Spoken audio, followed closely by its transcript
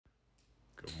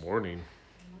Good morning.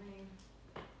 Morning.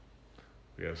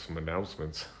 We have some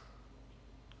announcements.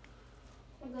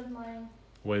 Good morning.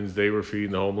 Wednesday, we're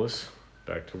feeding the homeless.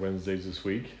 Back to Wednesdays this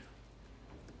week.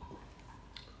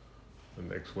 The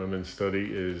next women's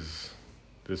study is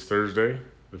this Thursday,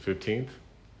 the 15th,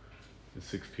 at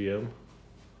 6 p.m.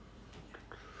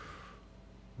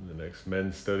 And the next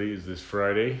men's study is this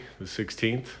Friday, the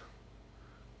 16th,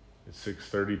 at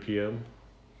 6:30 p.m.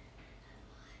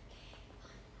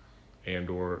 and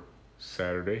or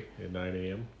Saturday at 9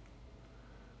 a.m.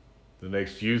 The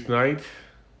next youth night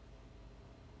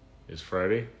is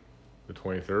Friday, the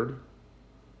 23rd.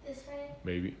 This Friday?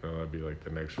 Maybe. No, that'd be like the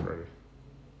next Friday.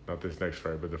 Not this next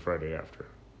Friday, but the Friday after.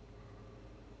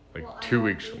 Like Well, 2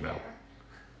 weeks from now.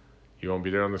 You won't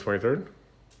be there on the 23rd?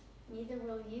 Neither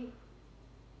will you.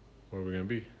 Where are we going to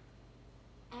be?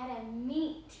 At a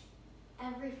meet.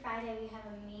 Every Friday we have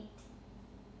a meet.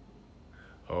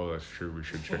 Oh, that's true. We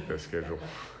should check that schedule.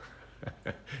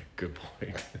 Good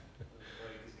point.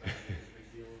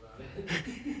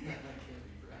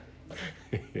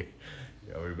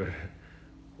 Yeah, we better.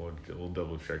 We'll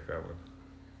double check that one.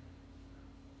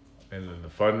 And then the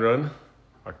fun run,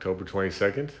 October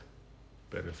 22nd,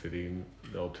 benefiting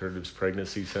the Alternatives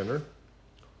Pregnancy Center.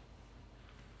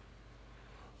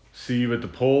 See you at the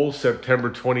poll, September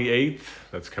 28th.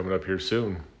 That's coming up here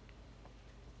soon.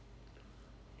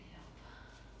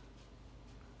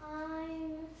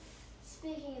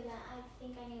 Speaking of that, I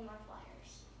think I need more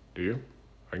flyers. Do you?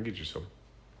 I can get you some.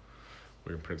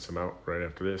 We can print some out right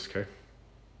after this, okay?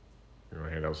 You want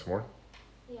to hand out some more?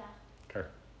 Yeah. Okay.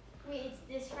 Wait, it's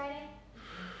this Friday?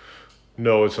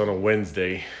 No, it's on a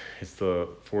Wednesday. It's the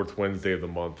fourth Wednesday of the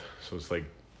month, so it's like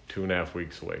 2.5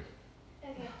 weeks away.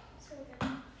 Okay, so good.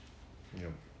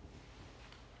 Yep.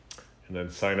 And then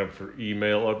sign up for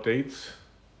email updates.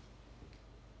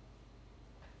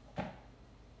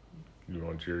 You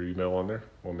want your email on there?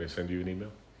 Want me to send you an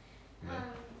email? No.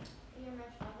 You're my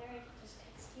father. I can just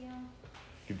text you.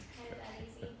 It's kind of that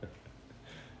easy.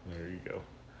 There you go.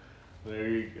 There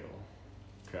you go.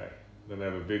 Okay. Then I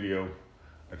have a video.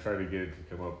 I tried to get it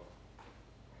to come up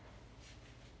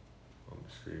on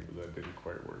the screen, but that didn't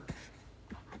quite work.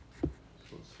 So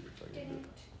let's see if I can do Didn't it.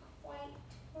 quite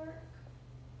work.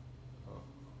 Oh.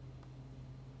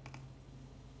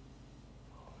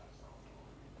 Oh, that's not what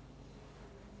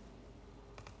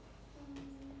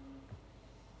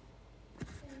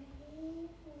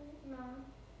Mom,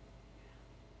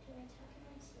 do I talk in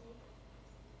my sleep?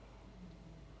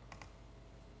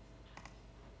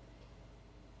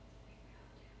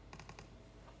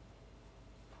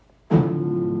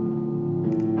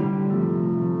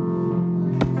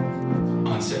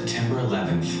 On September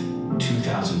 11th,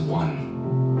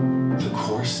 2001, the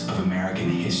course of American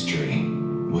history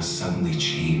was suddenly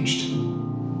changed.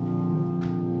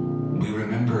 We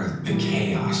remember the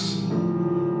chaos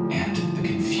and the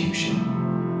confusion,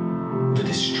 the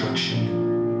destruction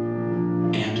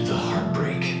and the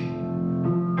heartbreak,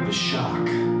 the shock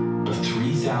of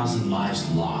 3,000 lives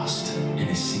lost in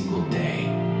a single day.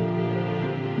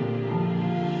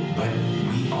 But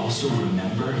we also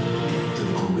remember the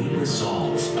great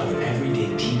resolve of everyday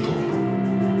people,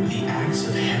 the acts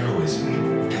of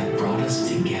heroism that brought us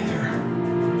together,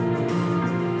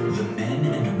 the men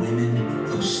and women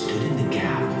who stood in the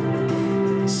gap,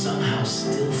 somehow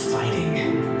still fighting,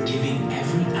 giving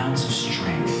every ounce of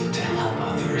strength to help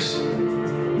others.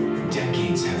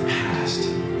 Decades have passed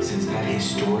since that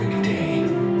historic day,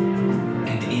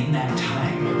 and in that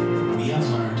time, we have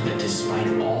learned that despite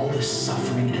all the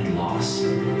suffering and loss,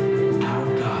 our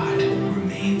God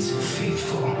remains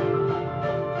faithful.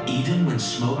 Even when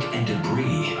smoke and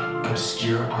debris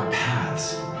obscure our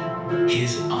paths,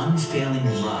 His unfailing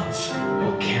love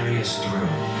will carry us through.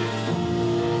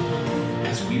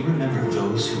 As we remember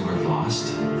those who were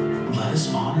lost, let us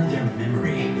honor their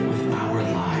memory with our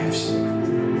lives,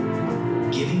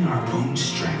 giving our own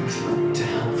strength to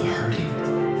help the hurting,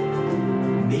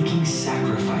 making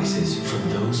sacrifices for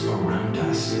those around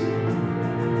us,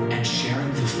 and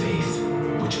sharing the faith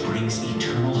which brings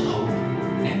eternal hope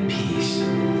and peace.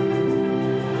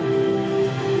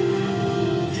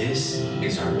 This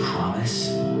is our promise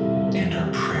and our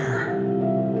prayer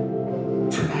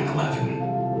for 9/11.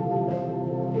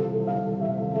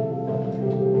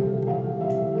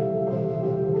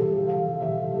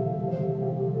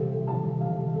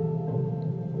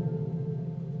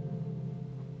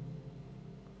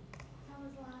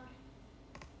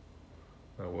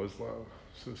 That was loud.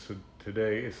 So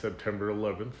today is September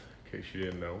 11th, in case you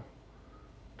didn't know.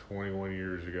 21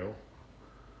 years ago.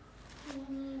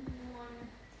 21.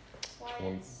 Why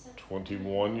it's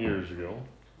 21 years ago.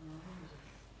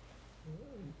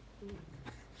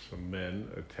 some men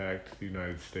attacked the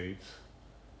United States,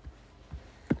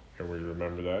 and we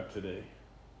remember that today.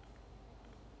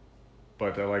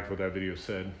 But I liked what that video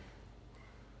said.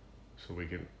 So we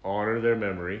can honor their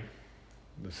memory.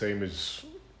 The same is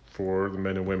for the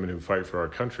men and women who fight for our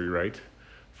country, right?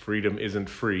 Freedom isn't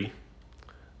free,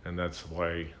 and that's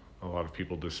why a lot of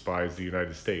people despise the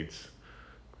United States,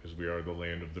 because we are the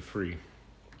land of the free.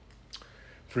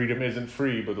 Freedom isn't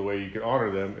free, but the way you can honor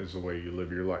them is the way you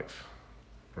live your life,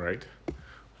 right?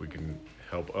 We can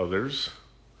help others,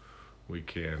 we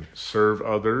can serve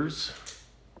others,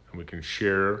 and we can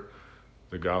share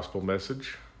the gospel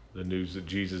message, the news that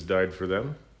Jesus died for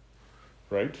them,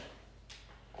 right?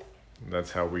 And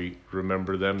that's how we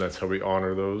remember them. That's how we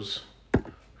honor those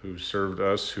who served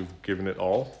us, who've given it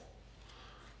all.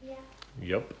 Yeah.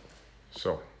 Yep.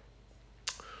 So,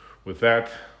 with that,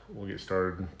 we'll get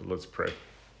started, but let's pray.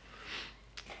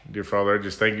 Dear Father, I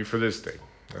just thank you for this day.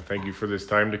 I thank you for this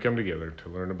time to come together, to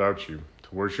learn about you,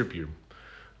 to worship you.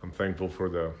 I'm thankful for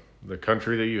the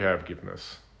country that you have given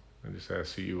us. I just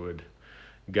ask that you would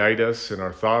guide us in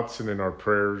our thoughts and in our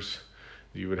prayers,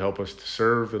 that you would help us to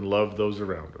serve and love those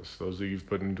around us, those that you've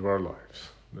put into our lives,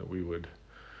 that we would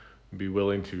be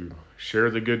willing to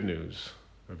share the good news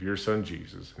of your Son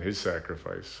Jesus and his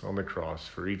sacrifice on the cross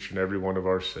for each and every one of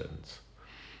our sins,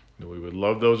 that we would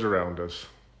love those around us,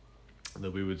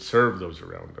 that we would serve those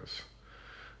around us.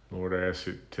 Lord, I ask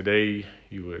that today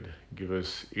you would give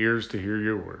us ears to hear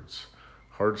your words,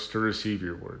 hearts to receive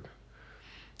your word,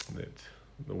 that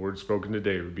the words spoken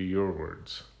today would be your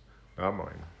words, not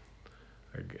mine.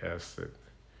 I ask that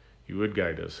you would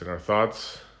guide us in our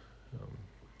thoughts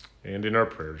and in our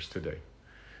prayers today.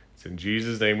 It's in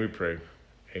Jesus' name we pray.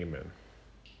 Amen.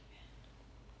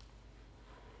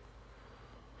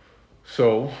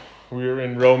 So, we are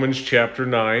in Romans chapter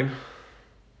 9.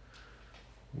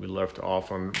 We left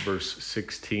off on verse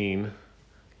 16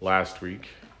 last week.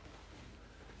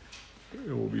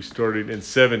 We'll be starting in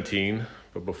 17,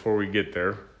 but before we get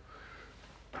there,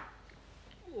 I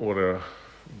want to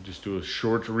just do a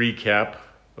short recap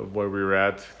of where we were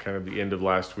at, kind of the end of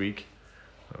last week.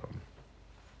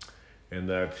 And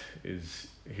that is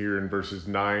here in verses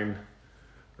 9,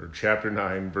 or chapter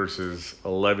 9, verses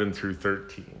 11 through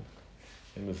 13.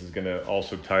 And this is going to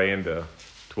also tie into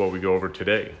what we go over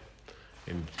today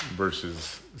in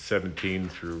verses 17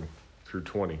 through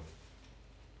 20.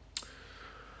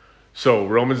 So,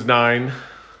 Romans 9,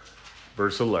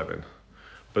 verse 11.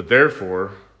 But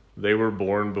therefore, they were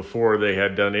born before they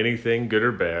had done anything good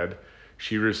or bad.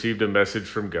 She received a message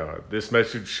from God. This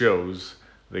message shows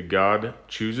that God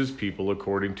chooses people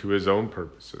according to his own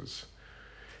purposes.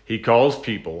 He calls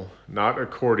people not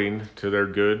according to their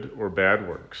good or bad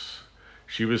works.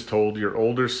 She was told, your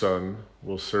older son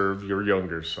will serve your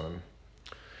younger son.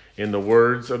 In the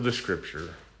words of the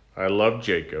scripture, I loved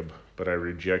Jacob, but I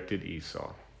rejected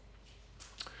Esau.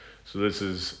 So this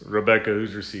is Rebecca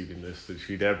who's receiving this, that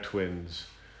she'd have twins,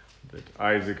 that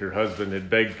Isaac, her husband, had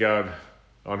begged God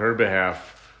on her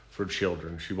behalf for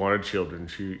children. She wanted children.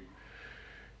 She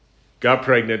got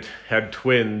pregnant, had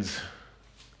twins,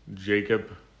 Jacob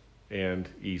and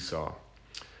Esau.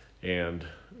 And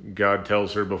God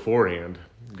tells her beforehand,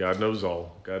 God knows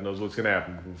all, God knows what's going to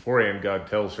happen. Beforehand, God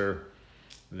tells her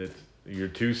that your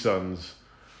two sons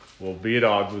will be at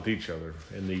odds with each other,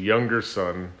 and the younger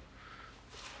son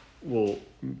will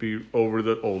be over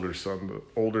the older son. The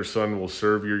older son will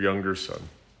serve your younger son.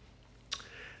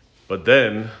 But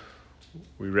then,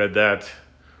 we read that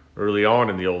early on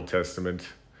in the Old Testament,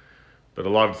 but a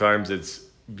lot of times it's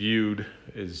viewed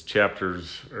as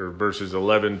chapters or verses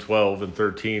 11, 12, and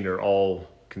 13 are all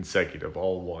consecutive,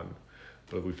 all one.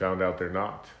 But we found out they're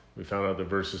not. We found out that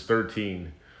verses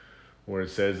 13, where it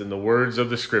says, in the words of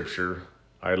the scripture,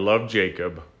 I loved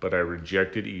Jacob, but I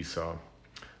rejected Esau.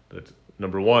 That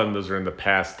number one, those are in the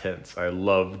past tense. I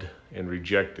loved and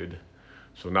rejected.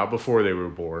 So not before they were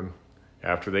born,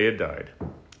 after they had died,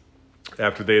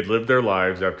 after they had lived their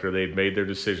lives, after they had made their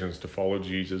decisions to follow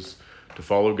Jesus, to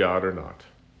follow God or not.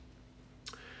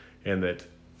 And that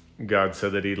God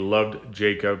said that he loved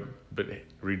Jacob, but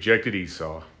rejected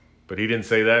Esau. But he didn't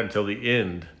say that until the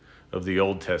end of the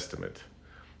Old Testament.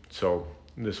 So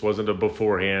this wasn't a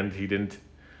beforehand. He didn't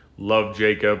love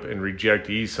Jacob and reject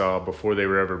Esau before they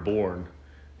were ever born.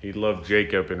 He loved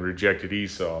Jacob and rejected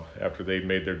Esau after they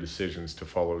made their decisions to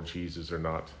follow Jesus or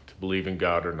not, to believe in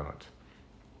God or not.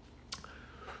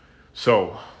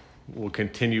 So we'll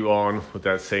continue on with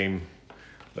that same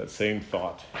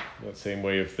thought, that same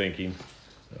way of thinking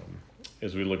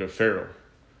as we look at Pharaoh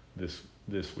this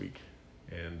week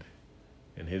and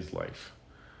in his life.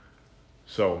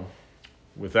 So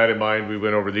with that in mind, we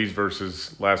went over these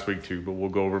verses last week too, but we'll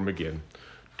go over them again.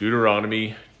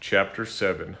 Deuteronomy chapter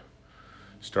 7,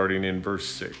 starting in verse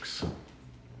 6.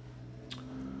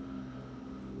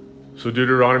 So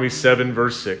Deuteronomy 7,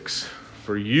 verse 6.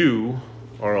 For you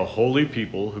are a holy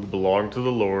people who belong to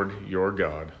the Lord your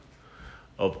God.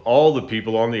 Of all the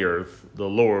people on the earth, the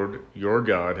Lord your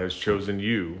God has chosen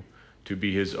you to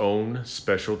be his own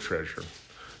special treasure.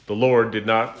 The Lord did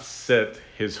not set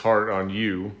his heart on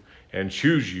you and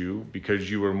choose you because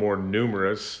you were more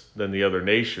numerous than the other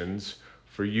nations,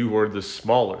 for you were the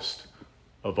smallest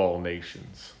of all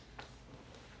nations.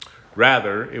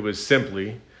 Rather, it was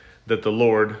simply that the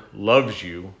Lord loves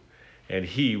you, and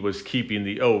he was keeping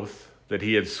the oath that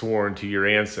he had sworn to your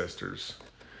ancestors.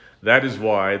 That is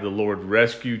why the Lord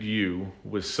rescued you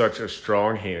with such a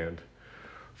strong hand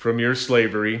from your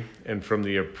slavery and from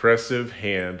the oppressive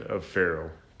hand of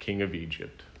Pharaoh, king of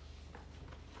Egypt.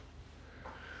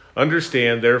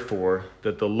 Understand, therefore,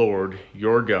 that the Lord,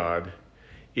 your God,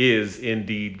 is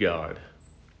indeed God.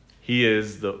 He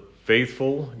is the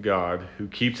faithful God who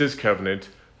keeps his covenant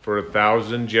for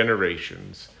 1,000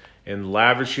 generations and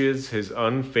lavishes his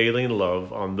unfailing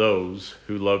love on those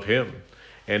who love him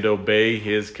and obey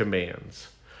his commands.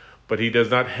 But he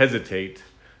does not hesitate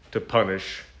to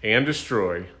punish and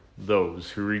destroy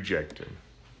those who reject him.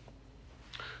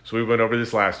 So we went over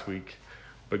this last week,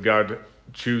 but God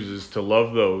chooses to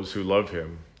love those who love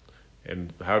him.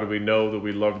 And how do we know that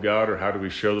we love God, or how do we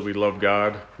show that we love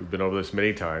God? We've been over this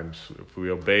many times. If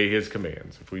we obey his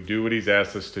commands, if we do what he's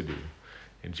asked us to do.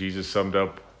 And Jesus summed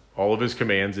up all of his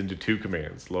commands into 2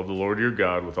 commands. Love the Lord your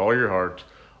God with all your heart,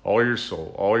 all your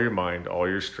soul, all your mind, all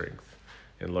your strength,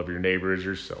 and love your neighbor as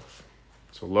yourself.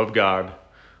 So love God,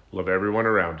 love everyone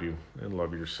around you, and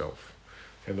love yourself.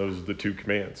 And those are the 2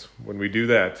 commands. When we do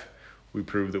that, we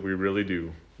prove that we really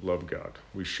do love God.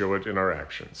 We show it in our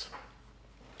actions.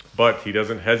 But he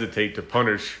doesn't hesitate to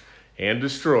punish and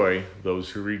destroy those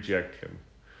who reject him.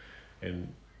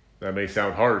 And that may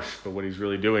sound harsh, but what he's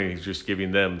really doing, he's just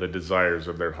giving them the desires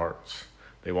of their hearts.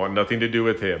 They want nothing to do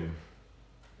with him,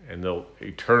 and they'll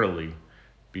eternally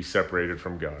be separated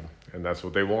from God. And that's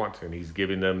what they want, and he's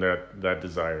giving them that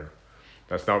desire.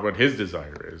 That's not what his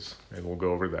desire is, and we'll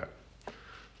go over that.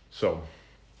 So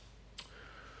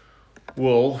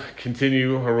we'll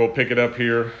continue, or we'll pick it up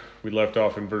here. We left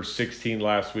off in verse 16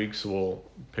 last week, so we'll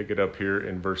pick it up here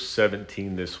in verse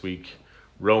 17 this week.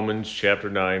 Romans chapter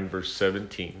 9, verse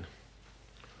 17.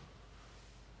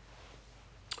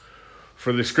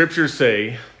 For the scriptures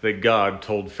say that God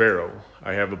told Pharaoh,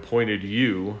 I have appointed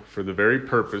you for the very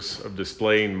purpose of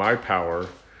displaying my power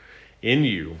in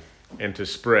you and to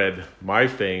spread my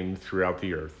fame throughout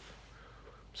the earth.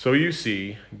 So you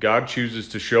see, God chooses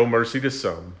to show mercy to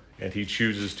some, and he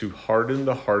chooses to harden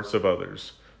the hearts of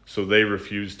others, so they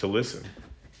refuse to listen.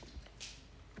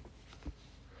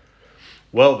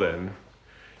 Well then,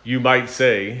 you might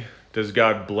say, does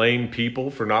God blame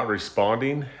people for not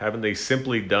responding? Haven't they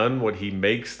simply done what he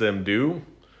makes them do?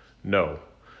 No,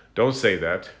 don't say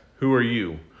that. Who are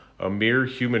you, a mere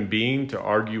human being, to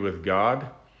argue with God?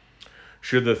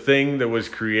 Should the thing that was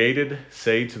created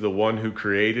say to the one who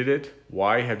created it,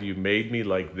 why have you made me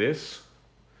like this?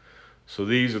 So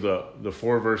these are the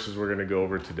 4 verses we're going to go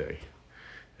over today.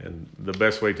 And the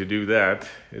best way to do that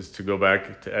is to go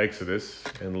back to Exodus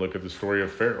and look at the story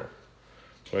of Pharaoh.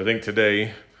 So I think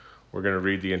today we're going to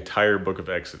read the entire book of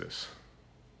Exodus.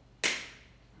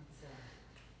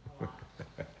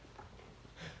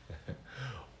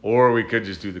 Or we could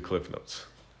just do the Cliff Notes.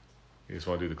 You just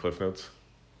want to do the Cliff Notes?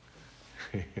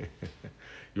 You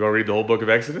want to read the whole book of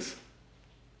Exodus?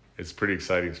 It's a pretty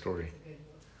exciting story.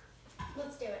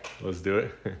 Let's do it. Let's do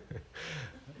it.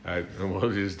 All right, and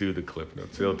we'll just do the Cliff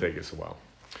Notes. It'll take us a while.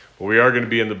 But we are going to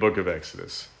be in the book of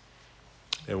Exodus.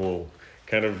 And we'll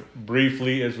kind of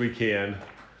briefly, as we can,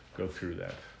 go through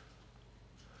that.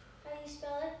 How do you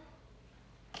spell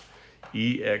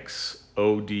it? Exodus.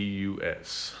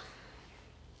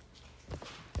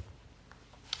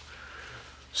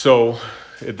 So,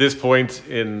 at this point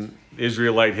in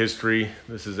Israelite history,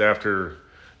 this is after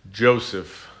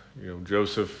Joseph.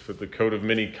 Joseph, the coat of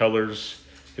many colors.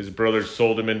 His brothers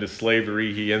sold him into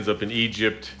slavery. He ends up in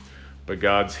Egypt, but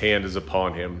God's hand is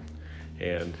upon him.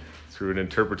 And through an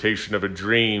interpretation of a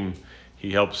dream,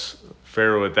 he helps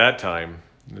Pharaoh at that time.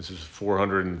 This is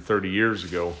 430 years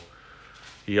ago.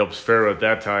 He helps Pharaoh at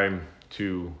that time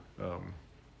to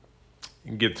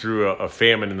get through a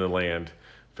famine in the land.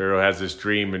 Pharaoh has this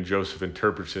dream, and Joseph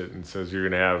interprets it and says, you're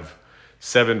going to have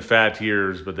 7 fat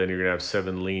years, but then you're going to have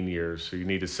 7 lean years. So you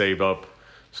need to save up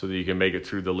so that you can make it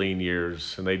through the lean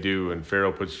years. And they do, and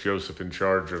Pharaoh puts Joseph in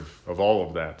charge of all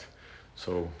of that.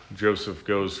 So Joseph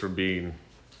goes from being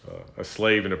a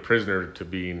slave and a prisoner to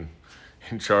being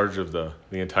in charge of the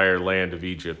entire land of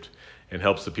Egypt, and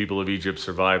helps the people of Egypt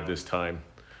survive this time.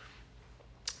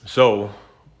 So,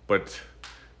 but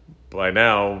by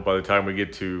the time we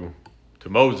get to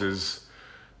Moses,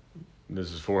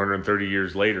 this is 430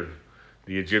 years later,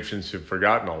 the Egyptians have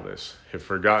forgotten all this, have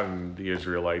forgotten the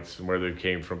Israelites and where they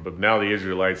came from. But now the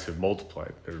Israelites have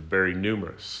multiplied. They're very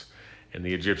numerous. And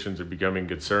the Egyptians are becoming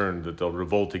concerned that they'll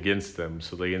revolt against them.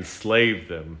 So they enslave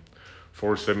them,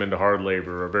 force them into hard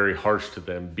labor, are very harsh to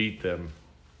them, beat them,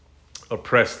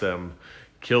 oppress them,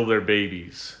 kill their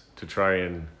babies to try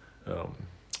and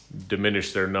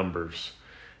diminish their numbers.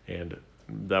 And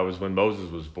that was when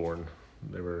Moses was born.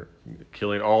 They were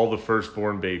killing all the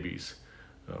firstborn babies,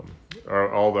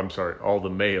 all the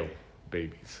male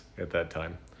babies at that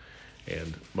time.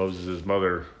 And Moses'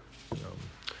 mother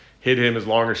hid him as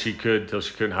long as she could till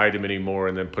she couldn't hide him anymore,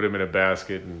 and then put him in a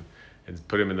basket and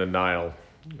put him in the Nile.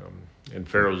 And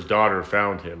Pharaoh's daughter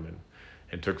found him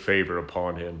and took favor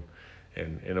upon him,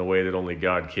 and in a way that only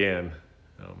God can.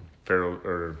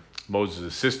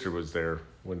 Moses' sister was there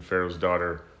when Pharaoh's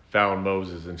daughter found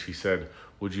Moses, and she said,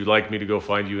 "Would you like me to go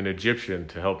find you an Egyptian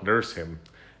to help nurse him?"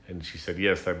 And she said,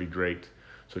 "Yes, that'd be great."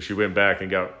 So she went back and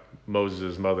got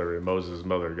Moses' mother, and Moses'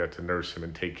 mother got to nurse him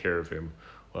and take care of him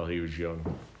while he was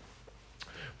young.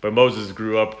 But Moses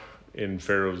grew up in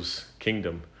Pharaoh's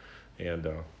kingdom, and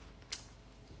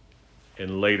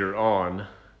later on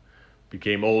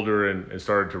became older and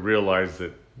started to realize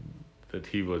that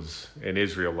he was an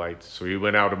Israelite. So he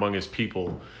went out among his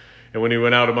people. And when he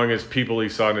went out among his people, he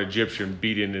saw an Egyptian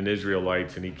beating an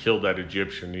Israelite, and he killed that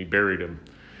Egyptian, and he buried him.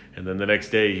 And then the next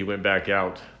day he went back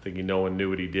out, thinking no one knew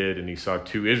what he did, and he saw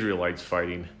two Israelites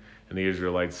fighting. And the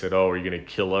Israelites said, "Oh, are you going to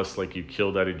kill us like you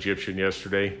killed that Egyptian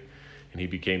yesterday?" And he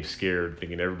became scared,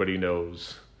 thinking everybody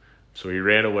knows. So he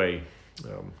ran away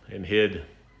and hid,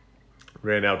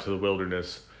 ran out to the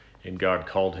wilderness, and God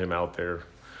called him out there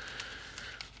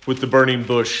with the burning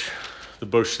bush, the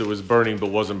bush that was burning but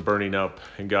wasn't burning up.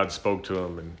 And God spoke to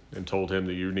him and told him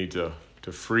that you need to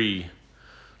free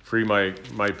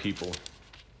my people.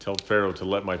 Tell Pharaoh to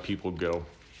let my people go.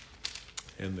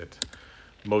 And that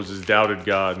Moses doubted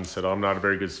God and said, "I'm not a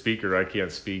very good speaker. I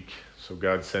can't speak." So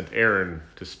God sent Aaron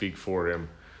to speak for him.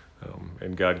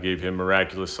 And God gave him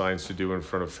miraculous signs to do in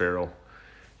front of Pharaoh.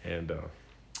 And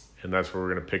that's where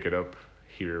we're going to pick it up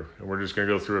here. And we're just going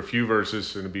to go through a few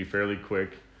verses, and it'll be fairly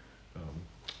quick.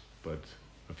 But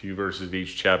a few verses of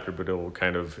each chapter, but it will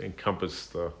kind of encompass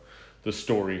the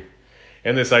story.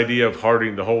 And this idea of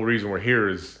hardening, the whole reason we're here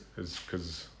is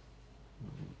because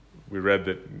we read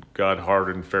that God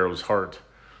hardened Pharaoh's heart.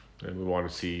 And we want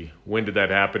to see, when did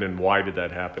that happen and why did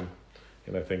that happen?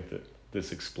 And I think that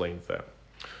this explains that.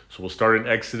 So we'll start in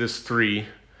Exodus 3,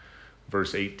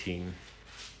 verse 18.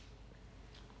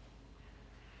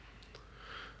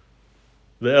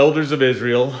 "The elders of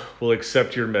Israel will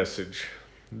accept your message.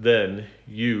 Then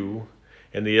you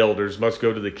and the elders must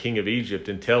go to the king of Egypt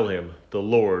and tell him, 'The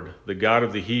Lord, the God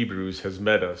of the Hebrews, has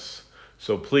met us.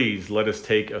 So please let us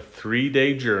take a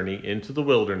 3-day journey into the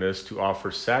wilderness to offer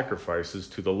sacrifices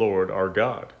to the Lord our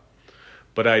God.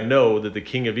 But I know that the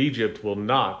king of Egypt will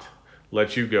not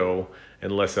let you go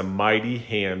unless a mighty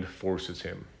hand forces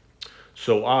him.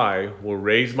 So I will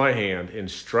raise my hand and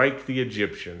strike the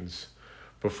Egyptians,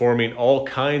 performing all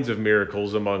kinds of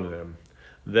miracles among them.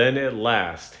 Then at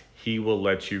last he will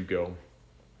let you go.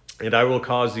 And I will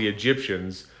cause the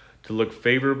Egyptians to look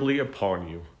favorably upon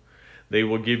you. They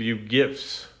will give you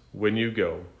gifts when you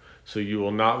go, so you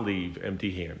will not leave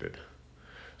empty-handed.'"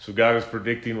 So God is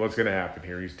predicting what's going to happen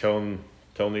here. He's telling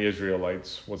the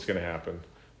Israelites what's going to happen.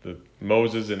 That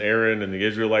Moses and Aaron and the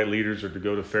Israelite leaders are to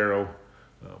go to Pharaoh,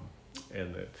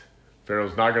 and that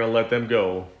Pharaoh's not going to let them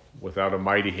go without a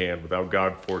mighty hand, without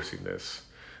God forcing this.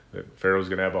 That Pharaoh's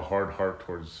going to have a hard heart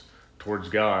towards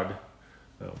God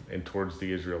and towards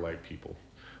the Israelite people.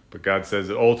 But God says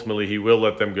that ultimately he will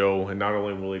let them go, and not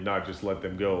only will he not just let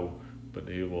them go, but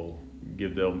he will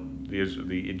give them,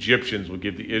 the Egyptians will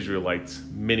give the Israelites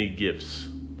many gifts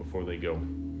before they go.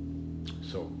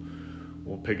 So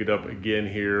we'll pick it up again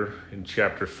here in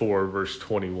chapter 4, verse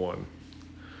 21.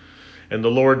 "And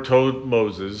the Lord told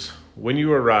Moses, 'When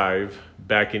you arrive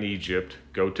back in Egypt,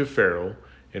 go to Pharaoh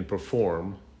and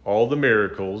perform all the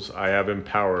miracles I have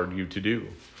empowered you to do.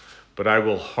 But I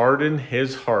will harden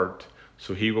his heart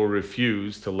so he will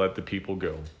refuse to let the people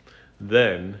go.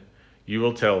 Then you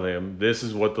will tell him, this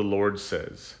is what the Lord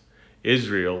says.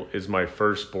 Israel is my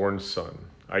firstborn son.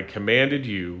 I commanded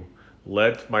you,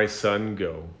 let my son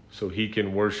go so he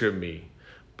can worship me.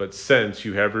 But since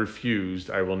you have refused,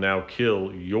 I will now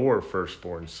kill your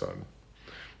firstborn son.'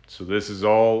 So this is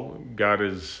all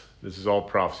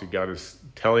prophecy. God is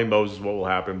telling Moses what will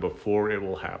happen before it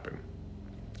will happen.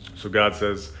 So God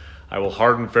says, I will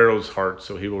harden Pharaoh's heart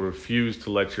so he will refuse to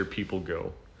let your people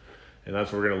go. And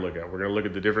that's what we're going to look at. We're going to look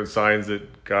at the different signs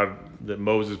that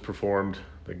Moses performed,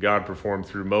 that God performed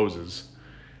through Moses,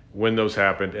 when those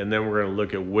happened, and then we're going to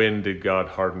look at when did God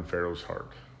harden Pharaoh's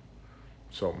heart.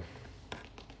 So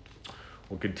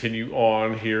we'll continue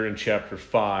on here in chapter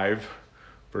 5,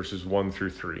 verses 1 through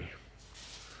 3.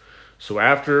 So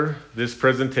after this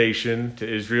presentation to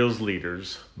Israel's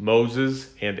leaders,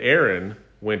 Moses and Aaron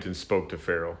went and spoke to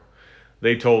Pharaoh.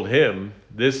 They told him,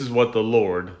 "This is what the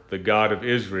Lord, the God of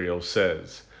Israel,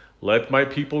 says. Let my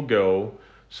people go,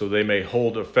 so they may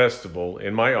hold a festival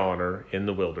in my honor in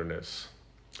the wilderness."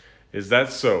 "Is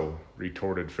that so?"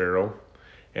 retorted Pharaoh.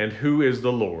 "And who is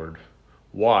the Lord?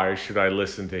 Why should I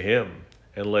listen to him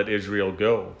and let Israel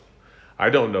go? I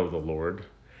don't know the Lord,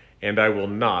 and I will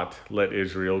not let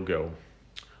Israel go."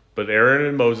 But Aaron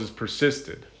and Moses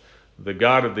persisted. "The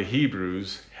God of the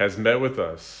Hebrews has met with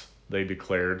us," they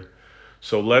declared.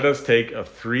 "So let us take a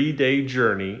 3-day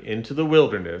journey into the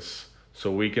wilderness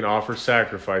so we can offer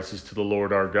sacrifices to the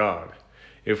Lord our God.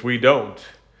 If we don't,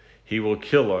 he will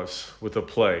kill us with a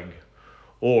plague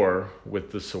or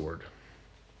with the sword."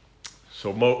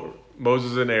 So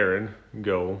Moses and Aaron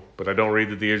go, but I don't read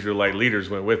that the Israelite leaders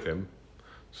went with him.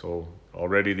 So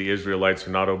already the Israelites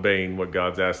are not obeying what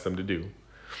God's asked them to do.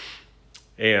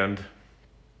 And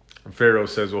Pharaoh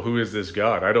says, "Well, who is this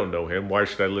God? I don't know him. Why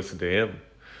should I listen to him?"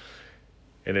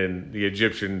 And in the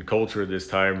Egyptian culture at this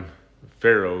time,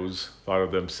 pharaohs thought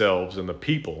of themselves, and the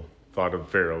people thought of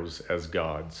pharaohs as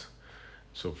gods.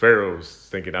 So Pharaoh's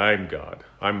thinking, I'm God.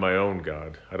 I'm my own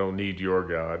God. I don't need your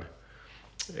God.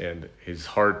 And his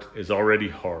heart is already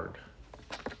hard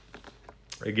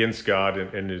against God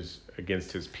and is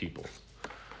against his people.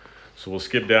 So we'll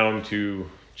skip down to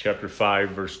chapter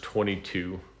 5, verse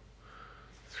 22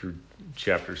 through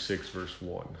chapter 6, verse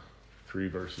 1. 3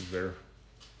 verses there.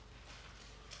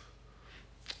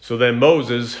 So then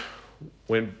Moses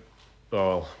went,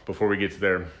 before we get to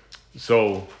there,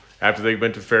 so after they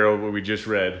went to Pharaoh, what we just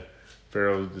read,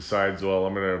 Pharaoh decides, well,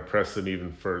 I'm going to oppress them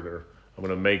even further. I'm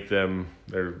going to make them,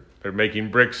 they're making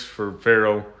bricks for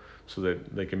Pharaoh so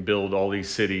that they can build all these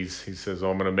cities. He says,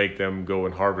 I'm going to make them go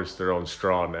and harvest their own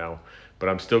straw now, but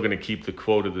I'm still going to keep the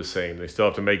quota the same. They still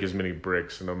have to make as many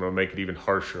bricks, and I'm going to make it even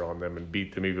harsher on them and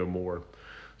beat them even more.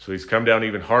 So he's come down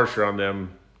even harsher on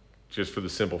them, just for the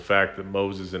simple fact that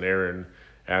Moses and Aaron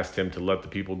asked him to let the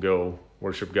people go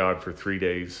worship God for 3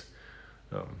 days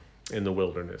in the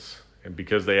wilderness. And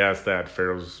because they asked that,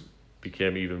 Pharaoh's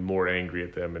became even more angry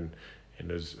at them and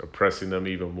is oppressing them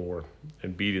even more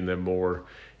and beating them more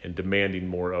and demanding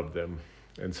more of them.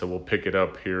 And so we'll pick it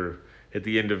up here at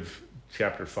the end of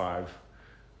chapter 5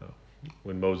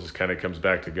 when Moses kind of comes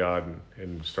back to God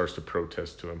and starts to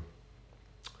protest to him.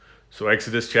 So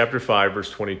Exodus chapter 5, verse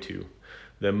 22.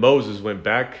 Then Moses went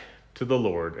back to the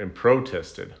Lord and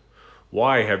protested,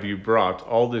 "Why have you brought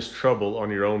all this trouble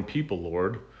on your own people,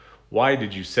 Lord? Why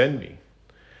did you send me?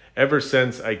 Ever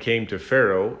since I came to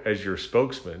Pharaoh as your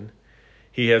spokesman,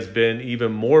 he has been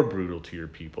even more brutal to your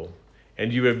people,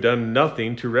 and you have done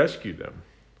nothing to rescue them."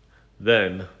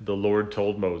 Then the Lord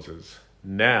told Moses,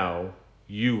 "Now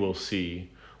you will see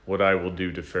what I will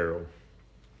do to Pharaoh.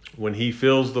 When he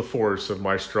feels the force of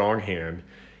my strong hand,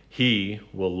 he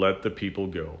will let the people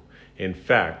go. In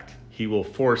fact, he will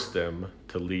force them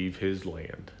to leave his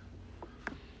land."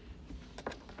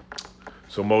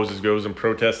 So Moses goes and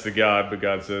protests to God, but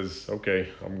God says, okay,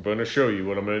 I'm going to show you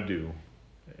what I'm going to do.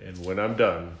 And when I'm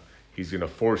done, he's going to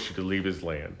force you to leave his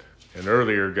land. And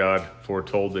earlier, God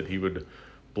foretold that he would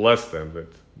bless them,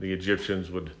 that the Egyptians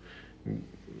would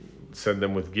send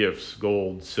them with gifts,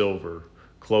 gold, silver,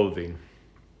 clothing.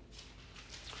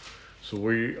 So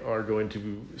we are going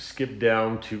to skip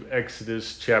down to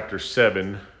Exodus chapter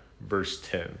 7, verse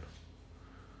 10.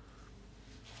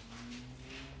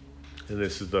 And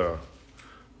this is the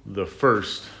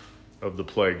first of the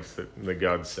plagues that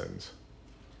God sends.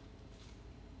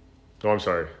 Oh, I'm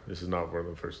sorry. This is not one of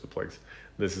the first of the plagues.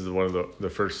 This is one of the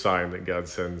first sign that God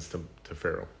sends to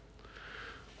Pharaoh.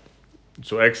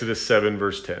 So Exodus 7,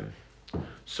 verse 10.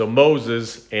 So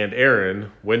Moses and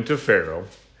Aaron went to Pharaoh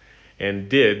and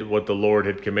did what the Lord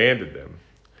had commanded them.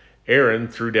 Aaron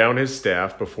threw down his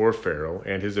staff before Pharaoh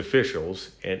and his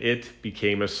officials, and it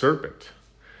became a serpent.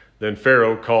 Then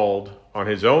Pharaoh called on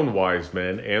his own wise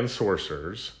men and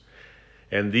sorcerers,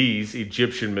 and these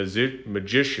Egyptian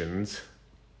magicians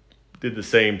did the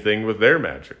same thing with their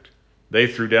magic. They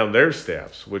threw down their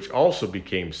staffs, which also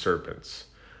became serpents.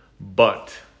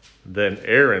 But Then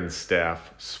Aaron's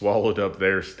staff swallowed up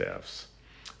their staffs.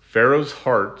 Pharaoh's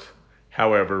heart,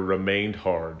 however, remained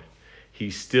hard.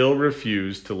 He still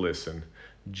refused to listen,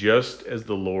 just as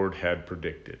the Lord had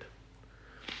predicted.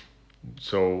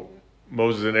 So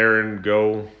Moses and Aaron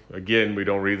go. Again, we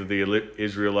don't read that the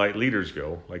Israelite leaders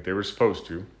go like they were supposed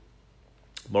to.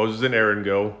 Moses and Aaron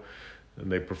go,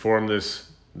 and they perform this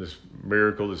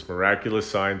miracle, this miraculous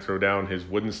sign, throw down his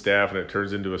wooden staff, and it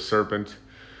turns into a serpent.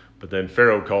 But then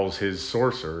Pharaoh calls his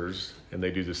sorcerers, and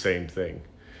they do the same thing.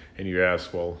 And you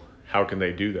ask, well, how can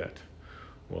they do that?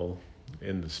 Well,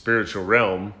 in the spiritual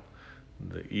realm,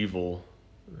 the evil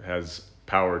has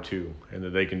power too, and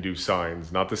that they can do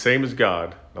signs, not the same as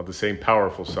God, not the same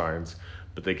powerful signs,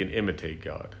 but they can imitate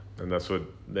God. And that's what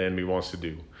the enemy wants to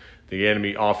do. The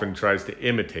enemy often tries to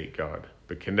imitate God,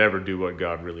 but can never do what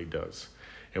God really does.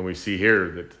 And we see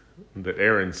here that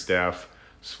Aaron's staff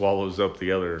swallows up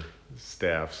the other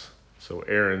staffs. So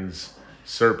Aaron's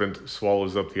serpent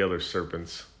swallows up the other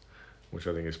serpents, which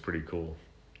I think is pretty cool.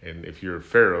 And if you're a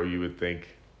Pharaoh, you would think,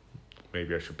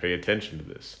 maybe I should pay attention to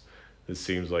this. This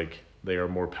seems like they are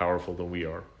more powerful than we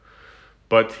are.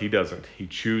 But he doesn't. He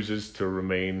chooses to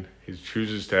remain, he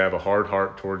chooses to have a hard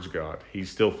heart towards God. He's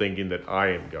still thinking that I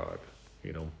am God.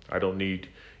 I don't need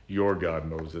your God,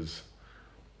 Moses.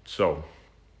 So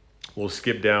we'll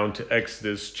skip down to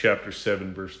Exodus chapter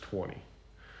 7, verse 20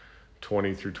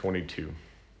 through 22.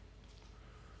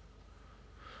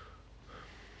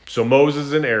 So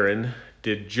Moses and Aaron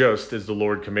did just as the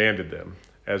Lord commanded them.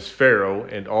 As Pharaoh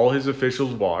and all his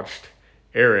officials watched,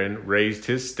 Aaron raised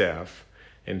his staff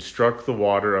and struck the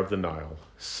water of the Nile.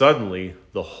 Suddenly,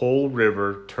 the whole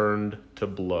river turned to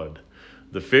blood.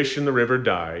 The fish in the river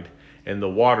died, and the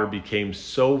water became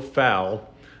so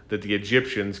foul that the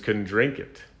Egyptians couldn't drink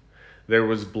it. There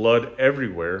was blood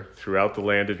everywhere throughout the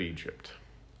land of Egypt.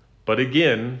 But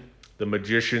again, the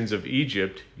magicians of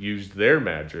Egypt used their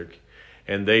magic,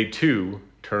 and they too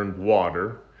turned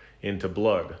water into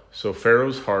blood. So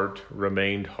Pharaoh's heart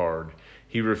remained hard.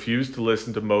 He refused to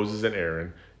listen to Moses and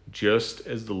Aaron, just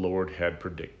as the Lord had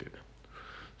predicted.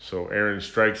 So Aaron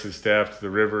strikes his staff to the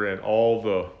river, and all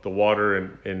the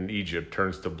water in Egypt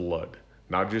turns to blood.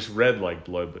 Not just red like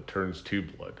blood, but turns to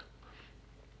blood.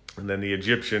 And then the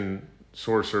Egyptian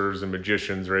sorcerers and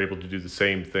magicians are able to do the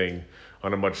same thing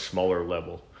on a much smaller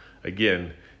level.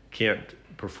 Again, can't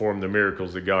perform the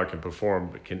miracles that God can perform,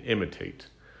 but can imitate.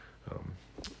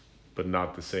 But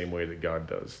not the same way that God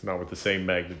does. Not with the same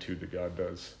magnitude that God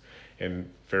does.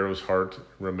 And Pharaoh's heart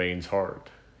remains hard.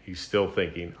 He's still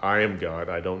thinking, I am God.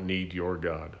 I don't need your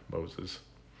God, Moses.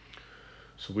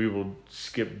 So we will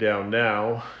skip down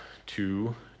now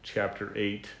to chapter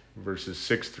 8, verses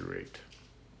 6 through 8.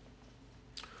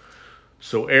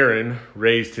 So Aaron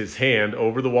raised his hand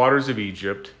over the waters of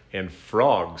Egypt, and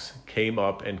frogs came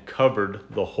up and covered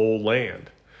the whole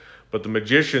land. But the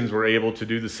magicians were able to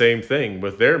do the same thing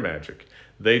with their magic.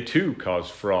 They too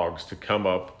caused frogs to come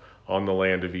up on the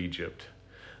land of Egypt.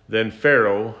 Then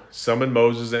Pharaoh summoned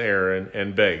Moses and Aaron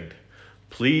and begged,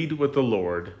 "Plead with the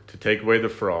Lord to take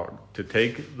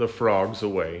the frogs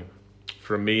away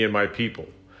from me and my people.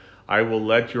 I will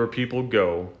let your people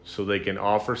go so they can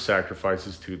offer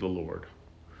sacrifices to the Lord."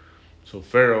 So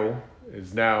Pharaoh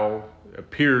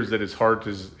appears that his heart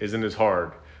isn't as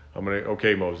hard.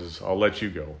 Okay, Moses, I'll let you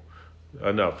go.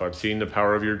 Enough. I've seen the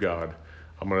power of your God.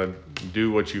 I'm going to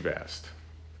do what you've asked.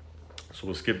 So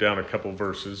we'll skip down a couple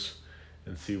verses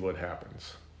and see what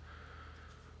happens.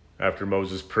 After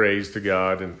Moses prays to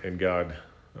God, and God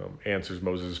answers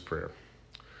Moses' prayer.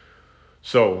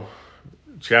 So,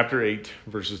 chapter 8,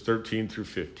 verses 13 through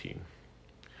 15.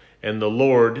 And the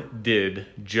Lord did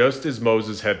just as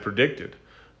Moses had predicted.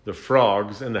 The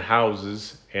frogs in the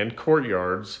houses and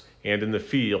courtyards and in the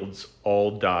fields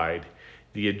all died.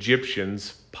 The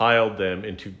Egyptians piled them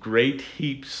into great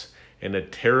heaps, and a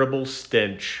terrible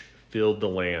stench filled the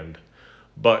land.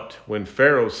 But when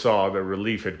Pharaoh saw that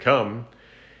relief had come,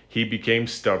 he became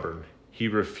stubborn. He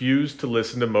refused to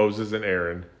listen to Moses and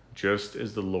Aaron, just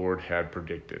as the Lord had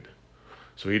predicted.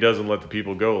 So he doesn't let the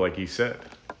people go like he said.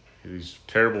 These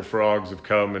terrible frogs have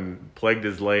come and plagued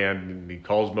his land, and he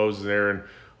calls Moses and Aaron,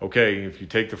 okay, if you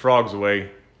take the frogs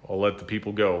away, I'll let the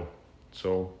people go.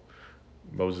 So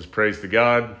Moses prays to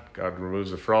God. God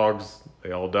removes the frogs.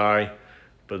 They all die.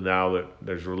 But now that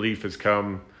there's relief has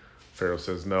come, Pharaoh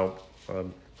says, no,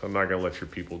 I'm not going to let your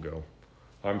people go.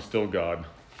 I'm still God.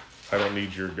 I don't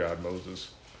need your God,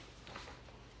 Moses.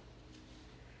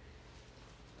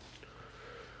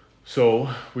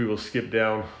 So we will skip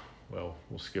down. We'll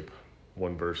skip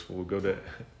one verse. We'll go to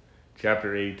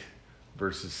chapter 8,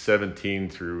 verses 17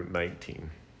 through 19.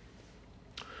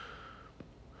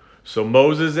 So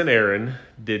Moses and Aaron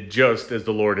did just as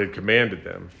the Lord had commanded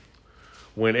them.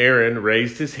 When Aaron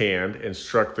raised his hand and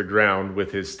struck the ground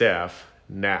with his staff,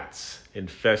 gnats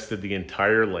infested the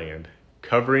entire land,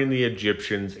 covering the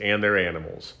Egyptians and their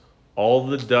animals. All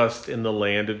the dust in the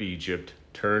land of Egypt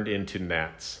turned into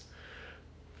gnats.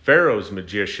 Pharaoh's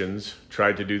magicians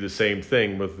tried to do the same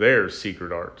thing with their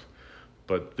secret art,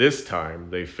 but this time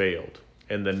they failed,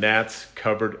 and the gnats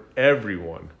covered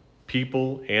everyone,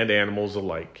 people and animals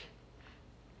alike.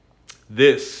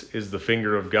 "This is the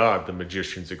finger of God," the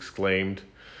magicians exclaimed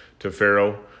to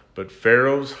Pharaoh, but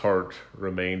Pharaoh's heart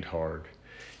remained hard.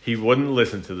 He wouldn't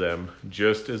listen to them,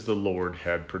 just as the Lord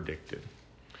had predicted.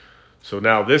 So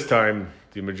now this time,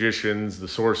 the magicians, the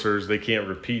sorcerers, they can't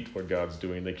repeat what God's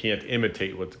doing. They can't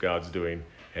imitate what God's doing,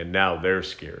 and now they're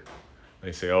scared.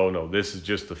 They say, oh no, this is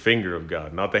just the finger of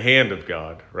God, not the hand of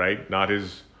God, right? Not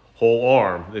his whole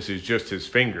arm. This is just his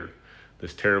finger,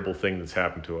 this terrible thing that's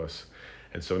happened to us.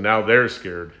 And so now they're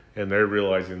scared, and they're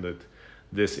realizing that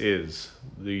this is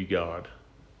the God,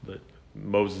 that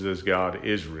Moses' God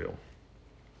is real.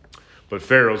 But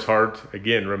Pharaoh's heart,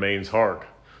 again, remains hard.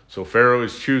 So Pharaoh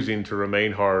is choosing to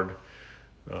remain hard,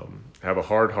 have a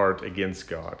hard heart against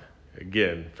God.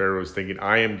 Again, Pharaoh is thinking,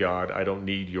 I am God, I don't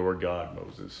need your God,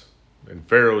 Moses. And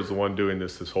Pharaoh is the one doing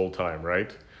this whole time,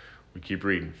 right? We keep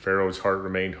reading. Pharaoh's heart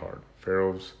remained hard.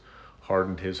 Pharaoh's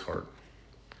hardened his heart.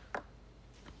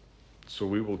 So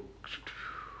we will,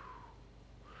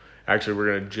 actually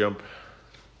we're going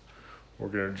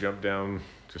to jump down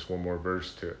just one more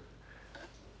verse to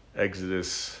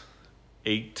Exodus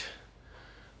 8,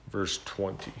 verse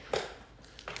 20.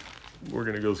 We're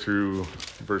going to go through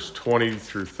verse 20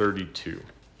 through 32.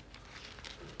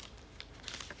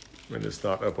 And it's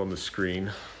not up on the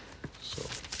screen, so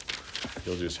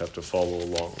you'll just have to follow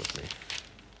along with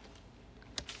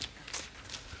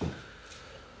me.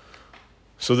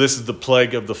 So this is the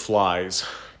plague of the flies,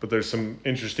 but there's some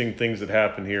interesting things that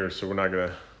happen here, so we're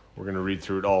going to read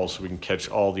through it all so we can catch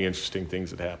all the interesting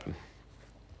things that happen.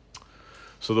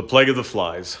 So the plague of the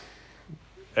flies,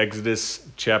 Exodus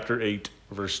chapter 8,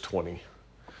 verse 20.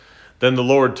 Then the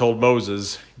Lord told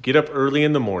Moses, "Get up early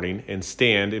in the morning and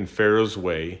stand in Pharaoh's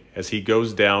way as he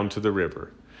goes down to the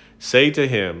river. Say to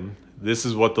him, 'This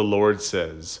is what the Lord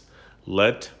says,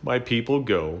 let my people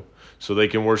go so they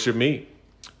can worship me.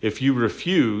 If you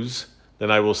refuse, then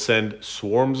I will send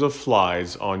swarms of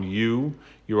flies on you,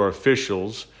 your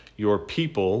officials, your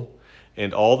people,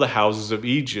 and all the houses of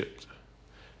Egypt,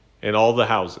 and all the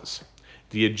houses.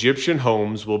 The Egyptian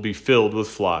homes will be filled with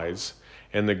flies,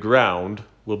 and the ground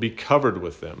will be covered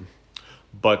with them.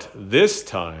 But this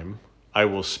time I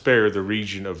will spare the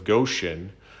region of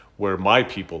Goshen, where my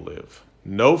people live.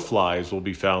 No flies will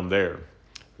be found there.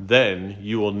 Then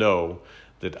you will know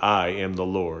that I am the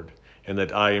Lord, and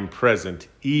that I am present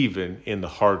even in the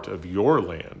heart of your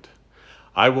land.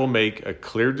 I will make a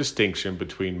clear distinction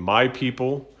between my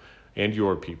people and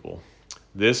your people.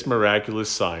 This miraculous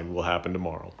sign will happen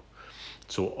tomorrow.'"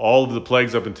 So all of the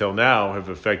plagues up until now have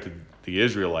affected the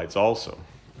Israelites also.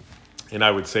 And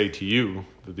I would say to you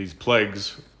that these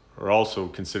plagues are also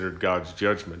considered God's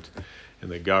judgment,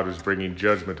 and that God was bringing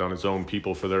judgment on his own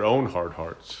people for their own hard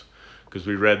hearts. Because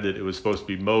we read that it was supposed to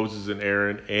be Moses and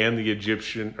Aaron and the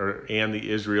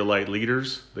Israelite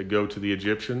leaders that go to the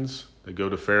Egyptians, that go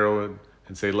to Pharaoh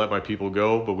and say, "Let my people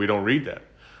go," but we don't read that.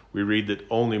 We read that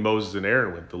only Moses and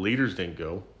Aaron went. The leaders didn't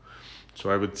go. So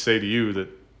I would say to you that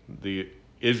the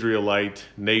Israelite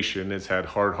nation has had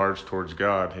hard hearts towards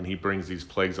God, and he brings these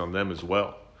plagues on them as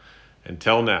well,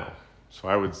 until now. So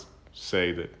I would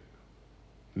say that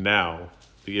now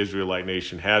the Israelite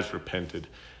nation has repented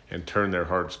and turned their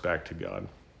hearts back to God.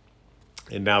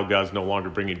 And now God's no longer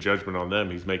bringing judgment on them.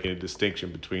 He's making a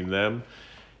distinction between them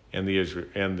and the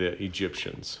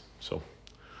Egyptians. So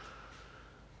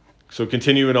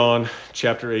continuing on,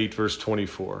 chapter 8, verse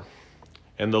 24.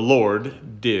 "And the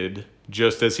Lord did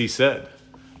just as he said.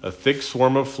 A thick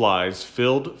swarm of flies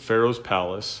filled Pharaoh's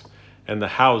palace and the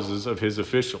houses of his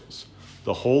officials.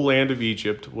 The whole land of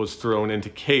Egypt was thrown into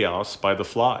chaos by the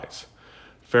flies.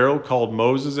 Pharaoh called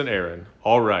Moses and Aaron.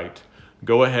 'All right,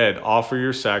 go ahead, offer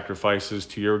your sacrifices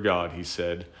to your God,' he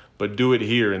said, 'but do it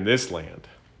here in this land.'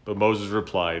 But Moses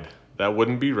replied, 'That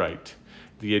wouldn't be right.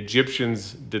 The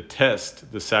Egyptians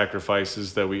detest the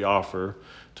sacrifices that we offer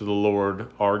to the Lord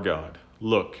our God.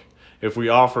 Look, if we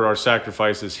offer our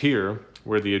sacrifices here,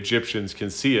 where the Egyptians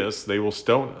can see us, they will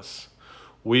stone us.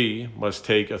 We must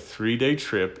take a 3-day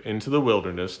trip into the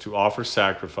wilderness to offer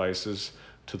sacrifices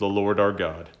to the Lord our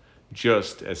God,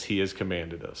 just as he has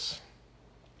commanded us.'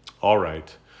 'All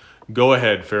right, go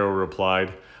ahead,' Pharaoh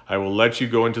replied. 'I will let you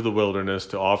go into the wilderness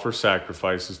to offer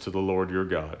sacrifices to the Lord your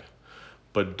God.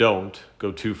 but don't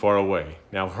go too far away.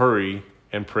 Now hurry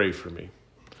and pray for me."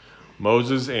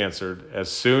 Moses answered,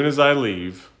 "As soon as I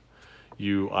leave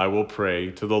you, I will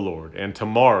pray to the Lord, and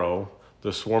tomorrow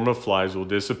the swarm of flies will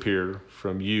disappear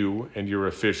from you and your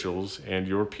officials and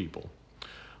your people.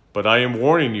 But I am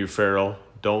warning you, Pharaoh,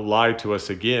 don't lie to us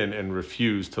again and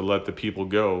refuse to let the people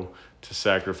go to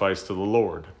sacrifice to the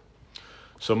Lord."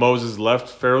 So Moses left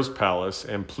Pharaoh's palace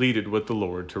and pleaded with the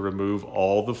Lord to remove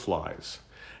all the flies.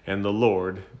 And the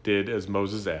Lord did as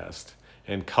Moses asked,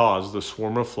 and caused the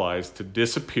swarm of flies to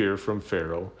disappear from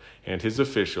Pharaoh and his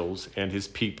officials and his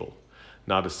people.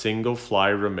 Not a single fly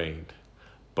remained.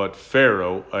 But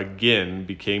Pharaoh again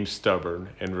became stubborn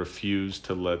and refused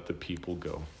to let the people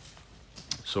go.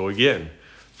 So again,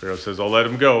 Pharaoh says, "I'll let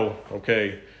them go.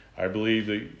 Okay, I believe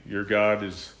that your God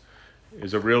is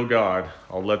a real God.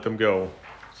 I'll let them go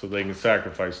so they can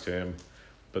sacrifice to him."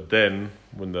 But then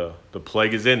when the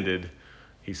plague is ended,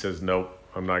 he says, "Nope,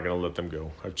 I'm not going to let them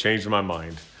go. I've changed my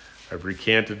mind. I've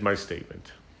recanted my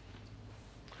statement."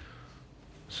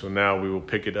 So now we will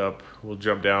pick it up. We'll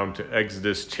jump down to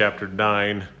Exodus chapter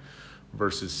 9,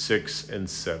 verses 6 and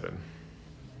 7.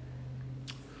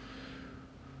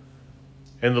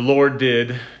 "And the Lord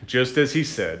did just as he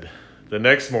said. The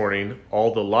next morning,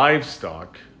 all the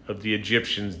livestock of the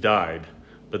Egyptians died,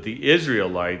 but the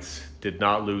Israelites did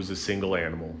not lose a single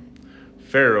animal.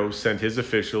 Pharaoh sent his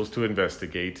officials to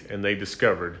investigate, and they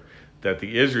discovered that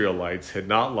the Israelites had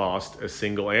not lost a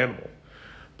single animal.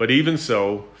 But even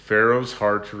so, Pharaoh's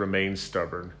heart remained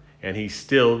stubborn, and he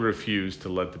still refused to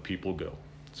let the people go."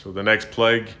 So the next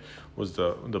plague was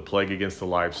the plague against the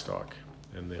livestock.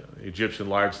 And the Egyptian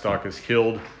livestock is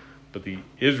killed, but the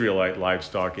Israelite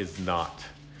livestock is not.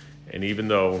 And even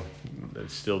though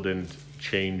it still didn't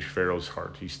change Pharaoh's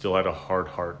heart, he still had a hard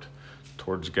heart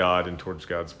towards God and towards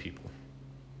God's people.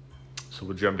 So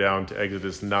we'll jump down to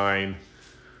Exodus 9,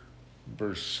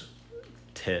 verse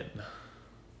 10.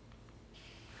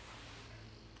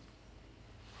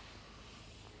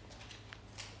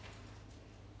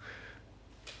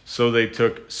 "So they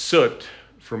took soot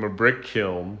from a brick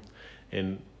kiln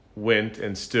and went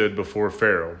and stood before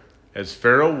Pharaoh. As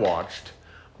Pharaoh watched,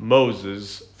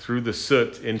 Moses threw the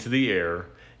soot into the air,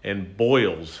 and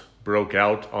boils broke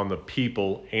out on the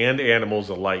people and animals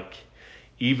alike.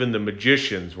 Even the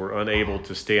magicians were unable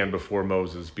to stand before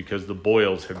Moses because the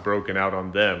boils had broken out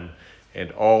on them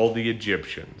and all the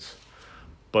Egyptians.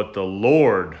 But the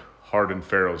Lord hardened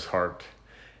Pharaoh's heart,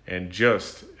 and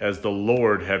just as the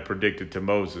Lord had predicted to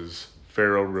Moses,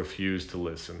 Pharaoh refused to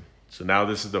listen." So now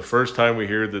this is the first time we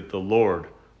hear that the Lord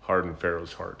hardened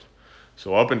Pharaoh's heart.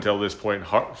 So up until this point,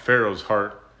 Pharaoh's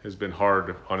heart has been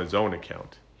hard on his own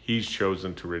account. He's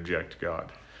chosen to reject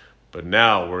God. But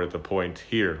now we're at the point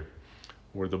here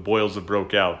where the boils have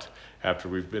broke out after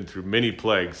we've been through many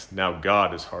plagues. Now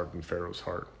God has hardened Pharaoh's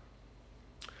heart.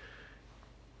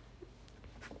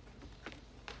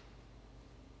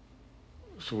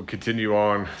 So we'll continue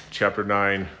on, chapter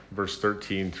 9, verse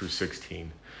 13 through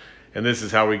 16. And this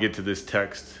is how we get to this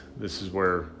text. This is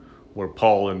where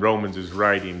Paul in Romans is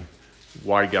writing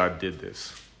why God did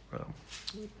this.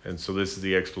 And so this is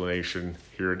the explanation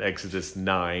here in Exodus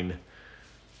 9,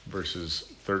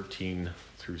 verses 13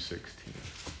 through 16.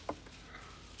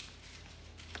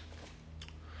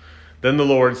 "Then the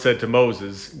Lord said to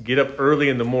Moses, 'Get up early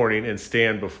in the morning and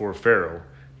stand before Pharaoh.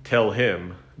 Tell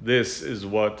him, this is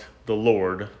what the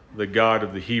Lord, the God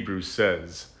of the Hebrews,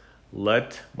 says.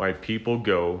 Let my people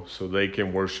go so they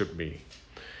can worship me.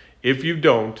 If you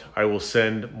don't, I will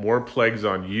send more plagues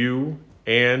on you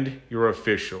and your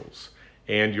officials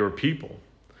and your people.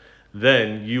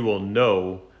 Then you will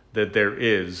know that there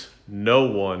is no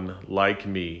one like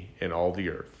me in all the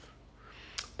earth.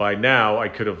 By now I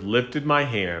could have lifted my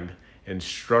hand and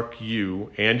struck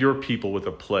you and your people with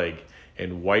a plague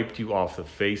and wiped you off the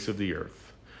face of the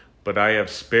earth. But I have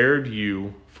spared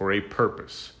you for a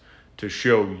purpose, to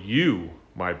show you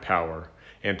my power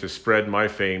and to spread my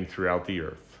fame throughout the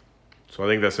earth.'" So I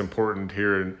think that's important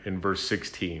here in verse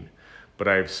 16. But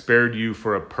I have spared you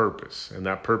for a purpose. And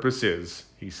that purpose is,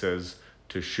 he says,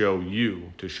 to show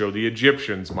you, to show the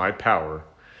Egyptians my power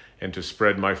and to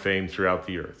spread my fame throughout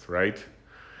the earth, right?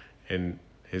 And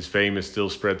his fame is still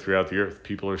spread throughout the earth.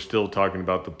 People are still talking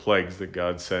about the plagues that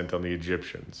God sent on the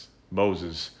Egyptians.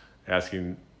 Moses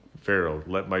asking Pharaoh,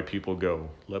 let my people go,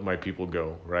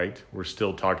 right? We're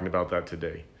still talking about that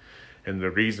today. And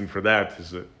the reason for that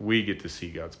is that we get to see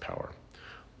God's power.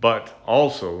 But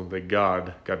also that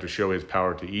God got to show his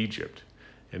power to Egypt.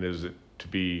 And is it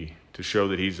to show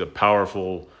that he's a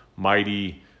powerful,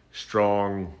 mighty,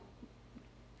 strong,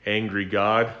 angry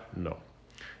God? No.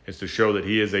 It's to show that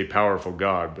he is a powerful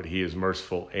God, but he is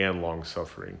merciful and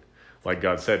long-suffering. Like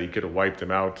God said, he could have wiped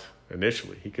them out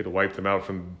initially. He could have wiped them out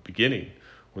from the beginning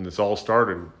when this all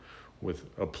started with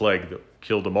a plague that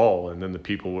killed them all. And then the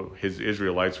people, his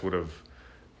Israelites, would have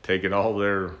taken all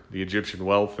the Egyptian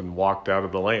wealth and walked out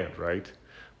of the land, right?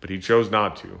 But he chose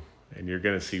not to. And you're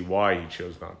going to see why he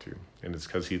chose not to. And it's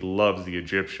because he loves the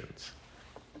Egyptians,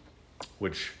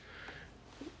 which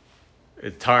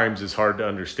at times is hard to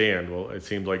understand. Well, it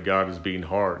seems like God is being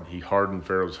hard. He hardened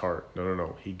Pharaoh's heart.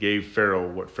 No. He gave Pharaoh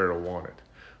what Pharaoh wanted.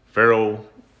 Pharaoh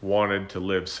wanted to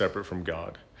live separate from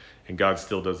God. And God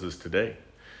still does this today.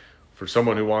 For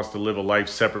someone who wants to live a life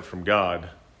separate from God,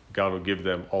 God will give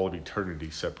them all of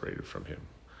eternity separated from him.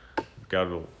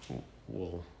 God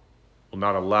will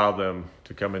not allow them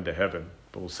to come into heaven,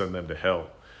 but will send them to hell.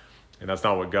 And that's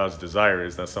not what God's desire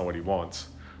is. That's not what he wants.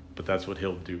 But that's what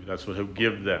he'll do. That's what he'll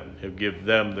give them. He'll give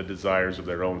them the desires of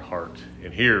their own heart.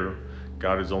 And here,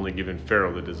 God has only given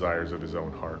Pharaoh the desires of his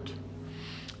own heart.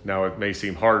 Now, it may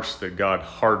seem harsh that God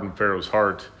hardened Pharaoh's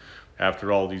heart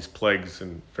after all these plagues,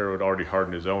 and Pharaoh had already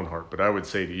hardened his own heart. But I would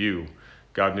say to you,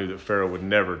 God knew that Pharaoh would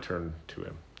never turn to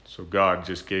him. So God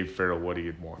just gave Pharaoh what he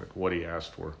had wanted, what he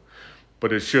asked for.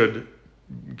 But it should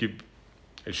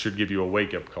give you a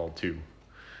wake-up call too,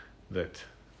 that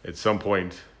at some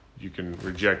point you can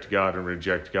reject God,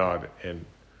 and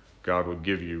God will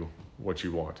give you what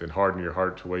you want and harden your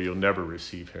heart to where you'll never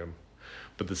receive him.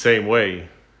 But the same way,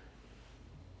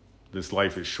 this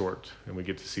life is short, and we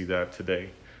get to see that today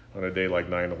on a day like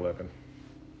 9/11.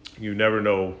 You never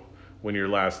know when your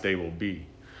last day will be.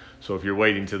 So if you're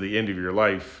waiting to the end of your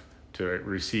life to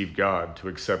receive God, to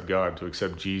accept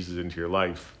Jesus into your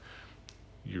life,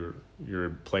 you're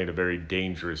playing a very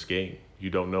dangerous game. You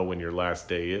don't know when your last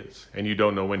day is, and you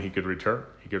don't know when he could return.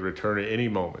 He could return at any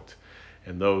moment,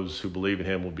 and those who believe in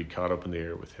him will be caught up in the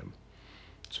air with him.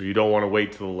 So you don't want to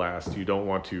wait till the last. You don't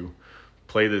want to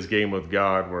play this game with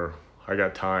God where I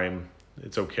got time,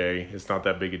 it's okay, it's not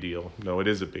that big a deal. No, it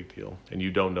is a big deal, and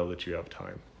you don't know that you have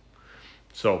time.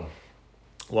 So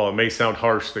while it may sound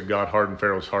harsh that God hardened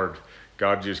Pharaoh's heart,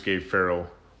 God just gave Pharaoh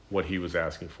what he was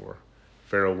asking for.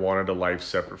 Pharaoh wanted a life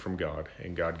separate from God,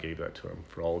 and God gave that to him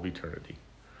for all of eternity.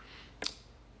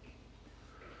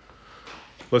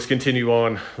 Let's continue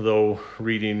on, though,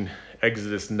 reading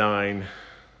Exodus 9,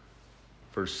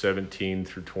 verse 17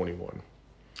 through 21.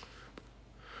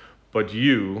 But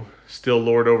you still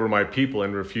lord over my people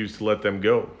and refuse to let them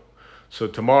go. So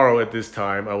tomorrow at this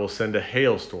time I will send a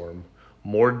hailstorm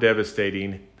more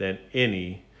devastating than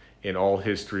any in all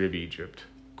history of Egypt.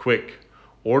 Quick,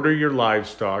 order your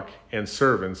livestock and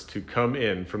servants to come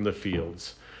in from the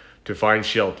fields to find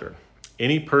shelter.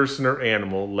 Any person or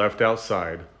animal left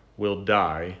outside will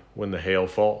die when the hail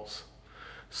falls.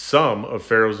 Some of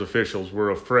Pharaoh's officials were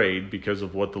afraid because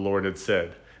of what the Lord had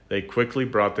said. They quickly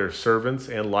brought their servants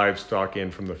and livestock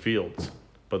in from the fields.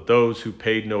 But those who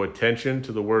paid no attention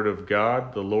to the word of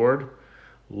God, the Lord,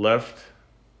 left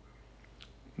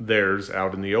theirs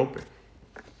out in the open.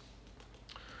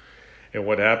 And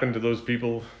what happened to those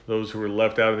people, those who were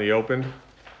left out in the open?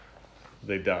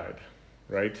 They died,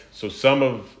 right? So some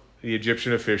of the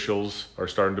Egyptian officials are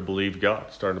starting to believe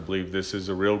God, starting to believe this is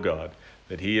a real God,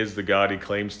 that he is the God he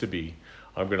claims to be.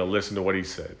 I'm going to listen to what he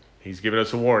said. He's given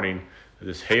us a warning that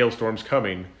this hailstorm's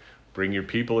coming. Bring your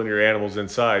people and your animals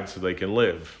inside so they can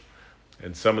live.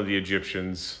 And some of the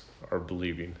Egyptians are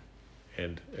believing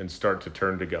and start to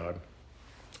turn to God.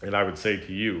 And I would say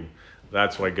to you,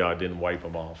 that's why God didn't wipe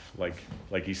them off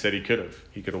like he said he could have.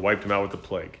 He could have wiped them out with the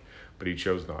plague, but he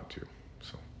chose not to.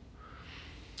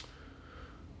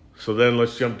 So then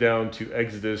let's jump down to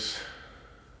Exodus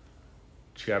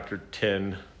chapter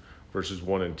 10, verses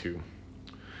 1 and 2.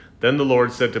 Then the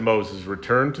Lord said to Moses,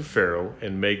 return to Pharaoh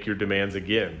and make your demands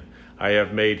again. I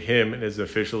have made him and his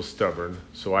officials stubborn,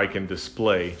 so I can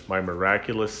display my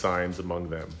miraculous signs among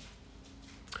them.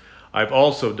 I've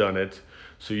also done it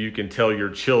so you can tell your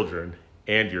children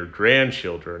and your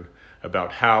grandchildren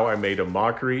about how I made a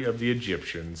mockery of the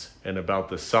Egyptians and about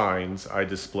the signs I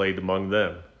displayed among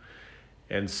them.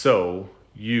 And so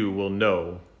you will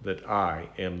know that I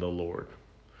am the Lord.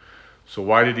 So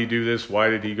why did he do this? Why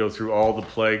did he go through all the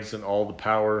plagues and all the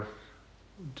power?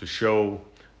 To show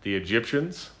the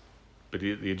Egyptians, but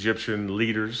the Egyptian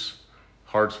leaders'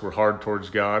 hearts were hard towards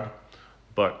God,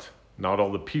 but not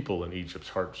all the people in Egypt's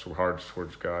hearts were hard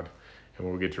towards God. And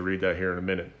we'll get to read that here in a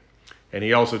minute. And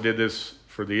he also did this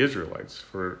for the Israelites,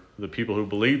 for the people who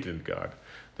believed in God,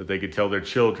 that they could tell their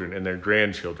children and their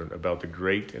grandchildren about the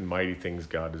great and mighty things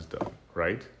God has done,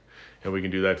 right? And we can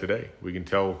do that today. We can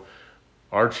tell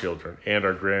our children and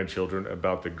our grandchildren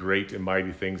about the great and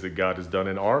mighty things that God has done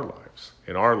in our lives,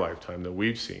 in our lifetime that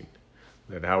we've seen,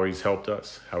 that how he's helped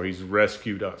us, how he's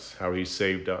rescued us, how he's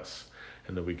saved us,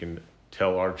 and that we can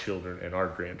tell our children and our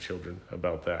grandchildren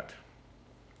about that.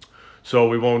 So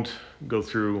we won't go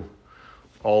through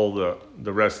all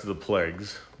the rest of the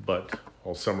plagues, but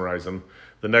I'll summarize them.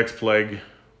 The next plague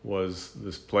was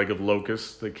this plague of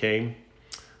locusts that came.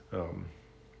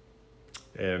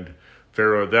 And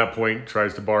Pharaoh at that point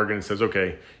tries to bargain and says,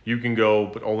 okay, you can go,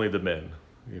 but only the men.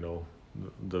 You know,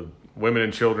 the women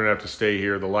and children have to stay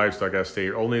here. The livestock has to stay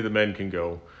here. Only the men can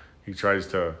go. He tries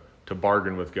to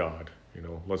bargain with God. You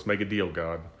know, let's make a deal,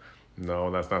 God. No,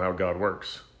 that's not how God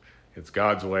works. It's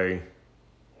God's way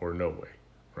or no way,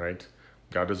 right?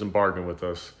 God doesn't bargain with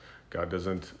us. God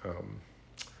doesn't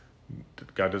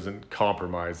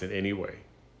compromise in any way.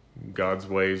 God's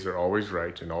ways are always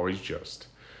right and always just.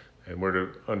 And we're to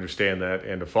understand that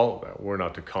and to follow that. We're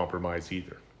not to compromise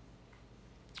either.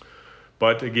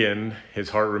 But again, his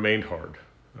heart remained hard.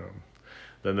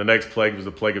 Then the next plague was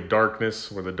the plague of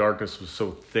darkness, where the darkness was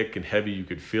so thick and heavy you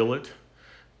could feel it.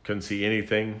 Couldn't see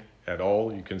anything at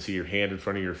all. You can see your hand in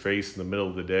front of your face in the middle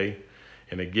of the day.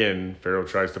 And again, Pharaoh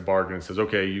tries to bargain and says,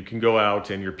 okay, you can go out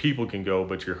and your people can go,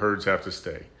 but your herds have to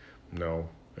stay. No,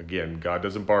 again, God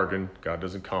doesn't bargain. God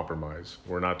doesn't compromise.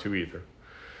 We're not to either.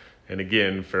 And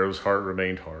again, Pharaoh's heart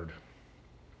remained hard.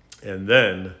 And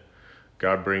then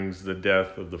God brings the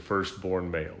death of the firstborn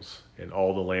males in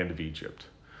all the land of Egypt.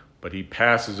 But he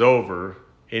passes over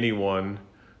anyone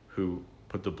who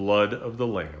put the blood of the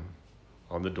lamb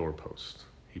on the doorpost.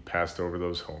 He passed over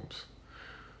those homes.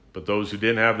 But those who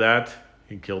didn't have that,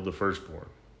 he killed the firstborn,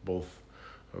 both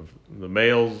of the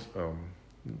males,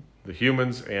 the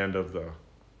humans, and of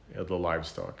the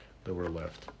livestock that were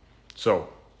left. So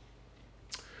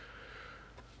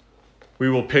we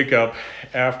will pick up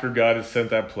after God has sent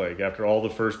that plague, after all the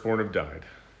firstborn have died.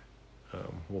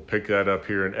 We'll pick that up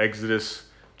here in Exodus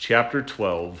chapter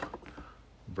 12,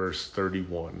 verse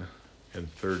 31 and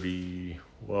 30.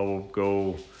 Well, we'll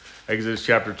go Exodus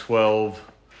chapter 12,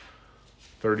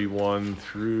 31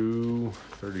 through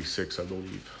 36, I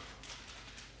believe.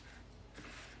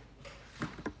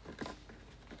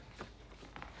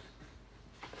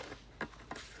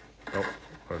 Oh,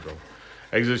 I'll go.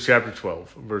 Exodus chapter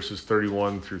 12, verses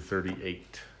 31 through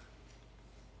 38.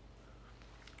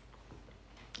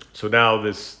 So now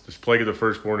this plague of the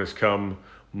firstborn has come.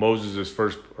 Pharaoh's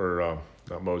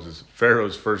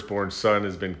firstborn son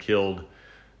has been killed.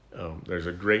 There's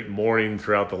a great mourning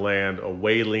throughout the land, a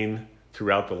wailing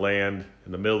throughout the land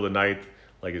in the middle of the night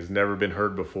like it's never been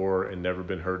heard before and never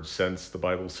been heard since, the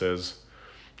Bible says.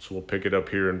 So we'll pick it up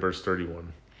here in verse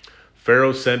 31.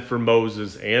 Pharaoh sent for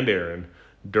Moses and Aaron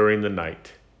during the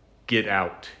night. Get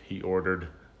out, he ordered.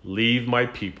 Leave my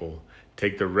people.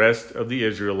 Take the rest of the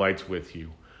Israelites with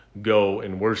you. Go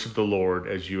and worship the Lord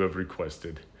as you have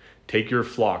requested. Take your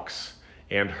flocks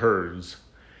and herds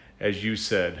as you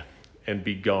said, and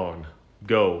be gone.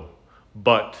 Go,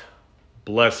 but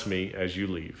bless me as you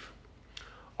leave.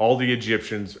 All the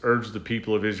Egyptians urged the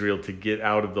people of Israel to get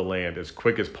out of the land as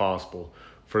quick as possible,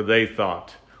 for they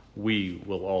thought, we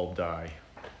will all die.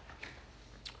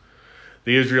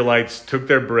 The Israelites took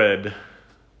their bread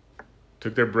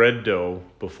dough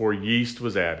before yeast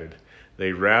was added.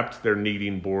 They wrapped their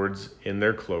kneading boards in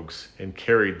their cloaks and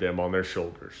carried them on their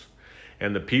shoulders.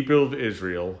 And the people of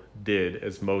Israel did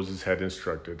as Moses had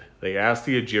instructed. They asked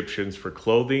the Egyptians for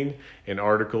clothing and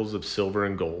articles of silver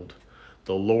and gold.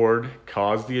 The Lord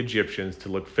caused the Egyptians to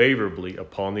look favorably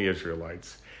upon the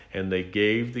Israelites, and they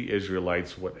gave the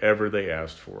Israelites whatever they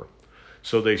asked for.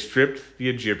 So they stripped the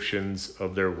Egyptians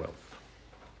of their wealth.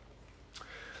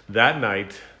 That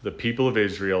night, the people of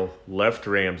Israel left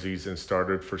Ramses and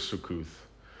started for Succoth.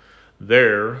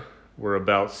 There were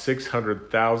about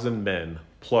 600,000 men,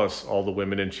 plus all the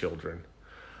women and children.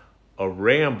 A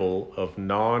rabble of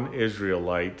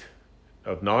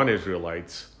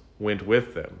non-Israelites went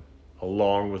with them,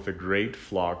 along with the great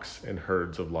flocks and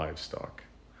herds of livestock.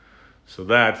 So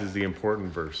that is the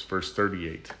important verse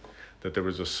 38, that there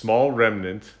was a small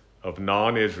remnant of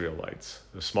non-Israelites,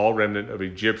 a small remnant of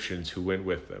Egyptians who went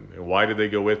with them. And why did they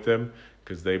go with them?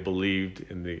 Because they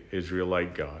believed in the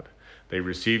Israelite God. They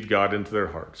received God into their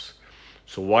hearts.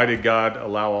 So why did God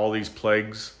allow all these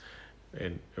plagues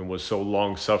and was so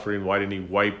long-suffering? Why didn't he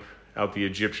wipe out the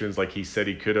Egyptians like he said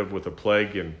he could have with a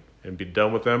plague and be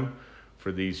done with them?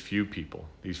 For these few people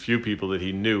that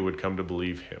he knew would come to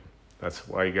believe him. That's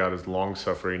why God is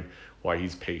long-suffering, why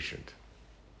he's patient.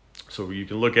 So you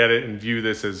can look at it and view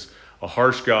this as a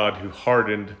harsh God who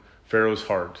hardened Pharaoh's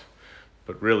heart.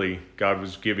 But really, God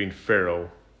was giving Pharaoh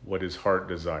what his heart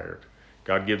desired.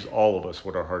 God gives all of us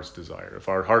what our hearts desire. If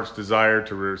our hearts desire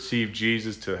to receive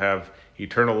Jesus, to have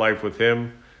eternal life with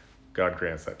him, God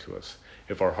grants that to us.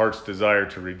 If our hearts desire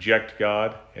to reject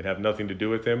God and have nothing to do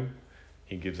with him,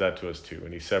 he gives that to us too.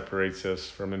 And he separates us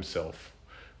from himself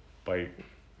by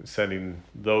sending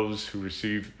those who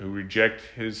reject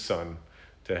his son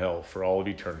to hell for all of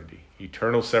eternity.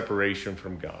 Eternal separation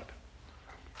from God.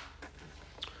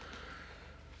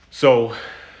 So,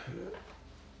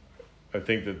 I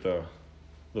think that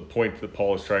the point that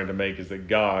Paul is trying to make is that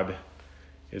God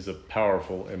is a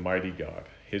powerful and mighty God.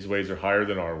 His ways are higher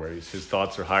than our ways. His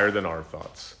thoughts are higher than our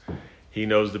thoughts. He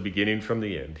knows the beginning from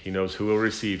the end. He knows who will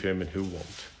receive him and who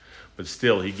won't. But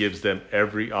still, he gives them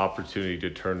every opportunity to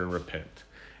turn and repent.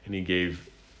 And he gave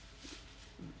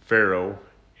Pharaoh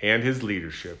and his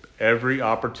leadership every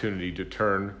opportunity to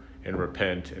turn and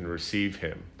repent and receive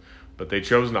him. But they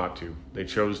chose not to. They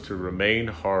chose to remain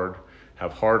hard,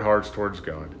 have hard hearts towards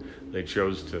God. They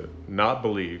chose to not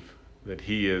believe that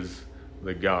he is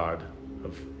the God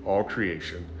of all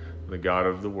creation, the God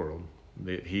of the world,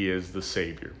 that he is the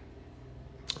Savior,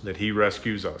 that he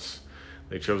rescues us.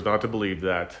 They chose not to believe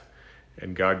that,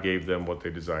 and God gave them what they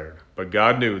desired. But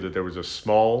God knew that there was a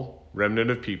small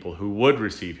remnant of people who would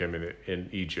receive him in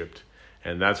Egypt,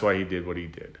 and that's why he did what he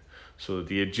did, so that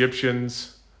the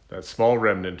Egyptians, that small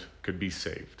remnant, could be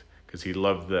saved, because he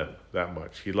loved them that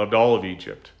much. He loved all of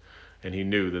Egypt, and he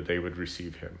knew that they would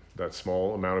receive him, that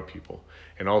small amount of people.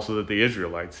 And also that the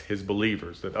Israelites, his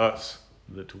believers,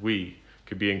 that we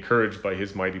could be encouraged by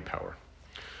his mighty power.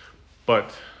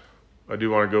 But I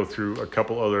do want to go through a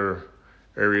couple other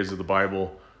areas of the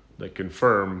Bible that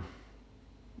confirm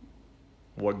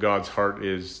what God's heart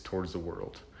is towards the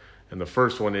world. And the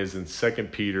first one is in 2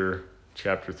 Peter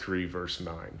chapter 3, verse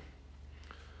 9.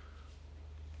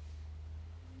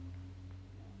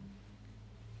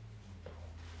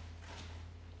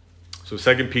 So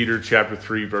 2 Peter chapter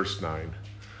 3, verse 9.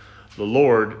 The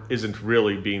Lord isn't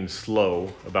really being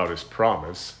slow about his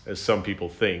promise, as some people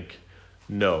think.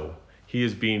 No, he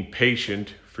is being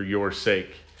patient for your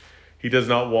sake. He does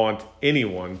not want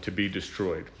anyone to be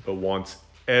destroyed, but wants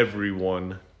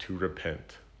everyone to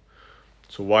repent.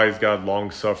 So why is God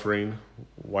long-suffering?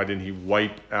 Why didn't he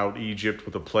wipe out Egypt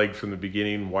with a plague from the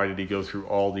beginning? Why did he go through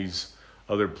all these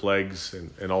other plagues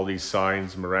and all these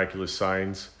signs, miraculous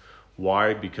signs?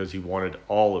 Why? Because he wanted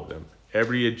all of them.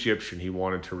 Every Egyptian he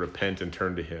wanted to repent and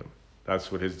turn to him.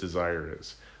 That's what his desire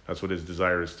is. That's what his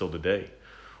desire is still today.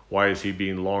 Why is he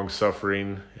being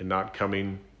long-suffering and not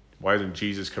coming? Why isn't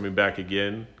Jesus coming back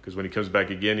again? Because when he comes back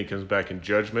again, he comes back in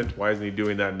judgment. Why isn't he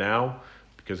doing that now?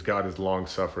 Because God is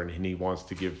long-suffering and he wants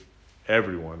to give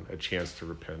everyone a chance to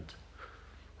repent.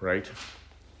 Right?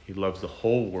 He loves the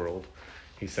whole world.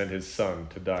 He sent his son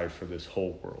to die for this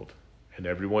whole world and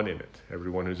everyone in it,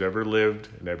 everyone who's ever lived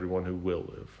and everyone who will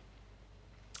live.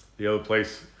 The other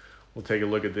place we'll take a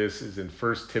look at this is in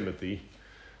 1 Timothy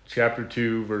chapter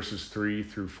 2, verses 3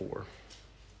 through 4.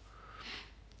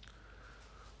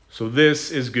 So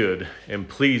this is good and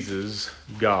pleases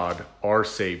God, our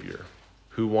Savior,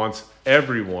 who wants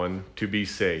everyone to be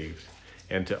saved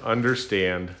and to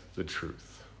understand the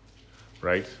truth.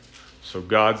 Right? So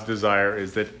God's desire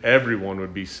is that everyone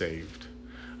would be saved.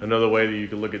 Another way that you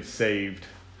could look at saved,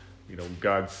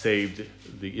 God saved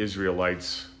the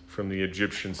Israelites from the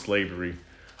Egyptian slavery.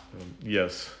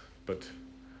 Yes, but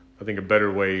I think a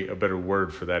better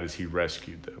word for that is he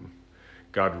rescued them.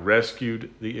 God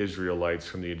rescued the Israelites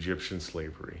from the Egyptian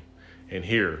slavery. And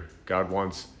here, God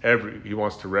wants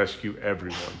to rescue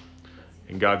everyone.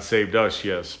 And God saved us,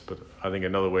 yes, but I think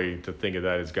another way to think of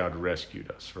that is God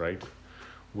rescued us, right?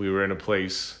 We were in a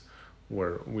place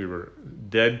where we were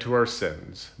dead to our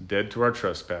sins, dead to our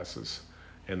trespasses,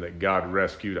 and that God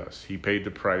rescued us. He paid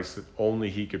the price that only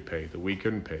he could pay, that we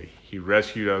couldn't pay. He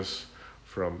rescued us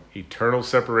from eternal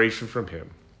separation from him,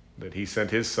 that he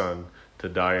sent his son to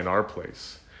die in our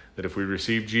place, that if we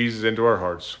receive Jesus into our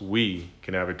hearts, we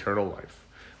can have eternal life,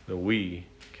 that we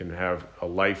can have a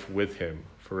life with him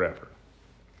forever,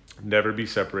 never be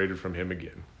separated from him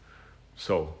again.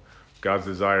 So God's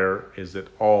desire is that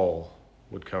all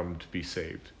would come to be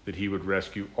saved, that he would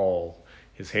rescue all.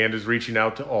 His hand is reaching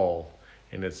out to all,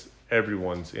 and it's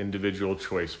everyone's individual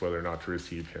choice whether or not to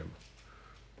receive him.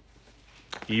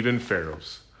 Even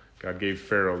Pharaoh's. God gave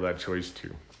Pharaoh that choice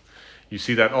too. You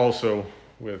see that also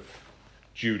with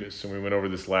Judas, and we went over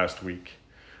this last week.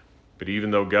 But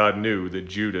even though God knew that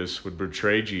Judas would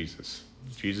betray Jesus,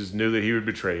 Jesus knew that he would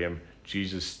betray him,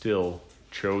 Jesus still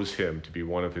chose him to be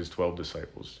one of his 12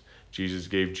 disciples. Jesus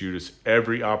gave Judas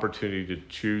every opportunity to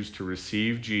choose to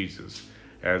receive Jesus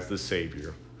as the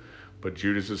Savior. But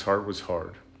Judas's heart was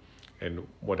hard. And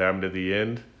what happened at the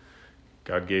end?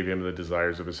 God gave him the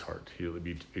desires of his heart. He would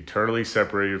be eternally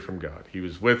separated from God. He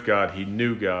was with God. He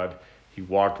knew God. He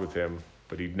walked with him,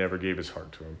 but he never gave his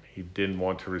heart to him. He didn't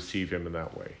want to receive him in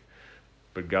that way.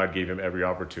 But God gave him every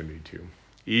opportunity to,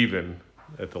 even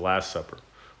at the Last Supper,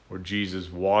 where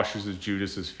Jesus washes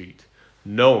Judas's feet,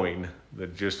 knowing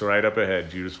that just right up ahead,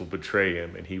 Judas will betray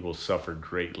him and he will suffer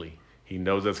greatly. He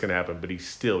knows that's going to happen, but he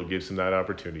still gives him that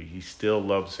opportunity. He still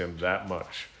loves him that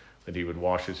much that he would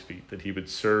wash his feet, that he would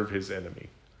serve his enemy.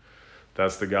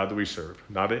 That's the God that we serve.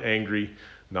 Not an angry,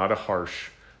 not a harsh,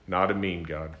 not a mean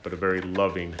God, but a very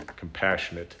loving,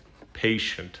 compassionate,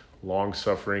 patient,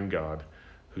 long-suffering God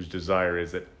whose desire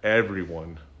is that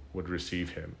everyone would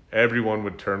receive him. Everyone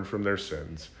would turn from their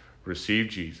sins, receive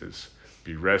Jesus,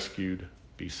 be rescued,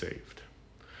 be saved.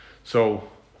 So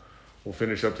we'll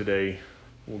finish up today.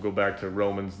 We'll go back to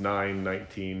Romans 9,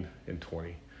 19, and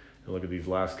 20 and look at these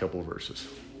last couple of verses.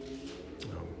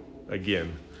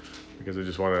 Again, because I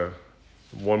just want to,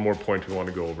 one more point we want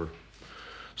to go over.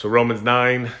 So Romans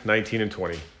 9, 19, and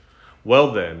 20.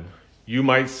 Well then, you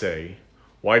might say,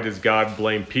 why does God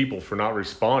blame people for not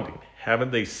responding?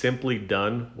 Haven't they simply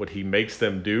done what he makes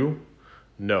them do?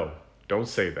 No, don't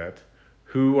say that.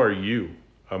 Who are you,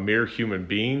 a mere human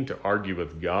being, to argue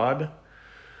with God?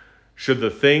 Should the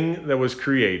thing that was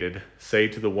created say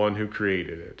to the one who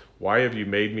created it, why have you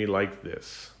made me like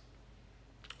this?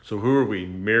 So who are we,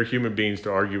 mere human beings,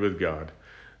 to argue with God?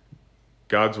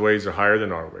 God's ways are higher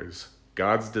than our ways.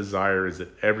 God's desire is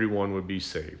that everyone would be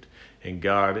saved. And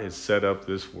God has set up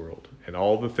this world and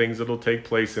all the things that will take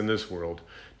place in this world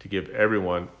to give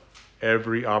everyone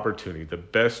every opportunity, the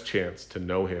best chance to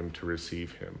know him, to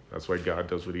receive him. That's why God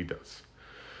does what he does.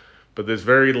 But this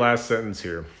very last sentence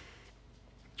here,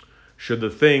 should the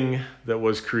thing that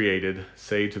was created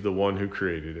say to the one who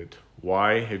created it,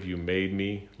 why have you made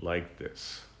me like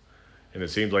this? And it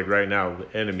seems like right now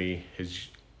the enemy is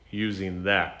using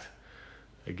that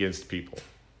against people.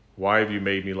 Why have you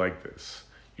made me like this?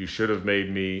 You should have made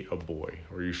me a boy,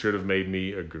 or you should have made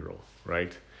me a girl,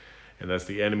 right? And that's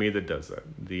the enemy that does that.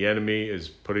 The enemy is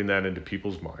putting that into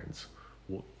people's minds.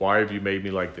 Why have you made me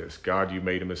like this? God, you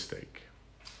made a mistake.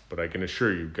 But I can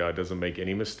assure you, God doesn't make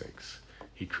any mistakes.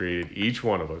 He created each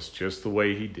one of us just the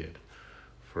way he did,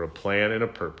 for a plan and a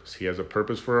purpose. He has a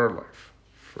purpose for our life,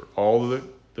 for all that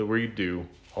we do,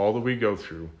 all that we go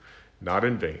through, not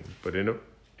in vain, but in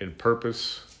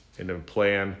purpose and in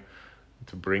plan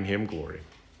to bring him glory,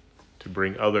 to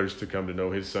bring others to come to know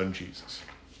his son Jesus.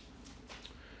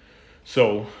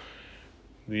 So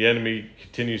the enemy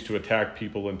continues to attack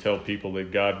people and tell people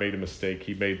that God made a mistake,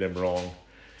 he made them wrong.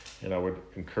 And I would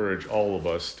encourage all of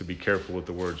us to be careful with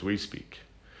the words we speak,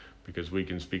 because we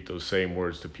can speak those same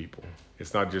words to people.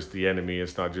 It's not just the enemy,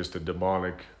 it's not just a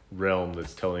demonic realm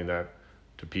that's telling that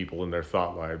to people in their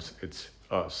thought lives. It's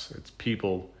us. It's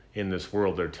people in this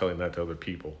world that are telling that to other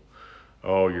people.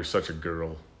 Oh, you're such a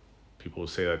girl. People will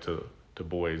say that to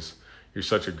boys. You're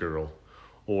such a girl.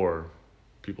 Or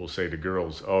people say to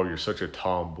girls, oh, you're such a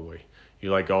tomboy.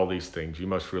 You like all these things. You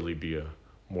must really be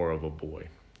more of a boy.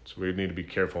 So we need to be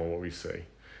careful on what we say.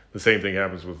 The same thing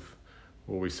happens with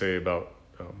what we say about,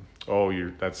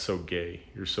 that's so gay.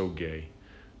 You're so gay.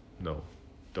 No,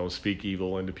 don't speak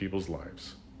evil into people's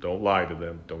lives. Don't lie to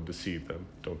them. Don't deceive them.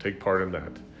 Don't take part in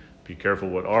that. Be careful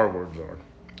what our words are.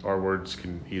 Our words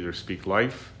can either speak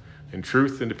life and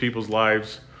truth into people's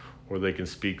lives, or they can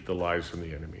speak the lies from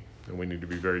the enemy. And we need to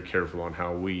be very careful on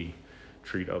how we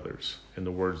treat others and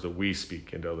the words that we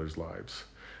speak into others' lives.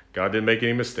 God didn't make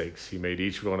any mistakes. He made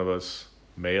each one of us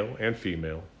male and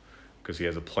female because he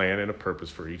has a plan and a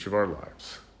purpose for each of our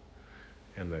lives.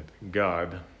 And that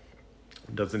God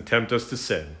doesn't tempt us to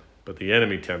sin, but the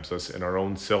enemy tempts us, and our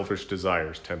own selfish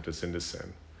desires tempt us into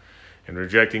sin. And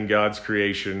rejecting God's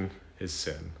creation is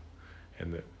sin.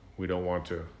 And that we don't want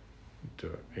to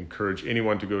encourage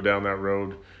anyone to go down that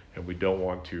road, and we don't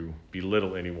want to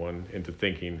belittle anyone into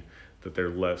thinking that they're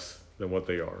less than what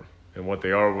they are. And what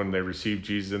they are when they receive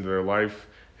Jesus into their life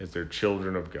is they're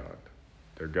children of God.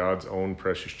 They're God's own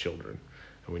precious children.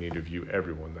 And we need to view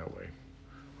everyone that way,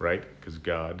 right? Because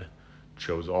God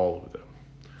chose all of them.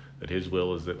 That his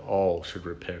will is that all should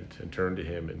repent and turn to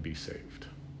him and be saved.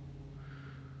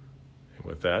 And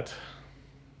with that,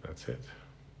 that's it.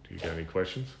 Do you got any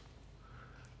questions?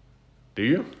 Do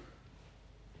you?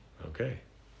 Okay.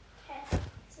 Okay.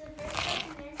 So the first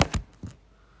question is,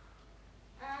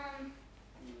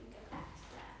 let me go back to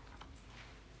that.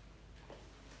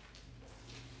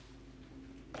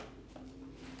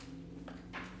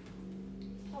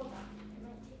 Hold on, it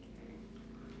might take a minute.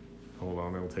 Hold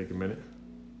on, it'll take a minute.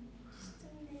 Just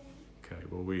a minute. Okay,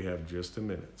 well, we have just a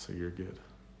minute, so you're good.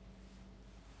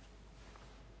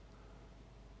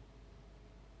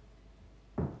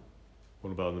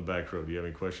 What about in the back row? Do you have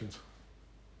any questions?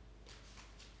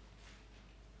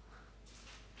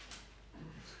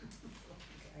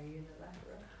 Are you in the back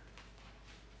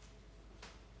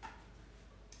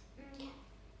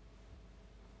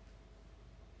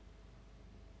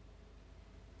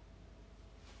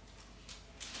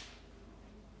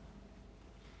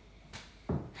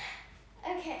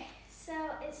row? Okay, so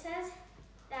it says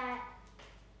that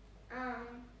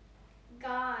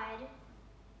God.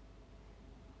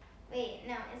 Wait,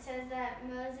 no, it says that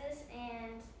Moses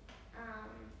and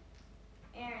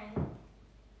Aaron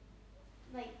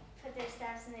like put their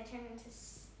staffs and they turned into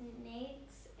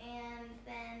snakes, and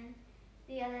then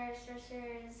the other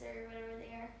sorcerers or whatever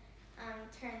they are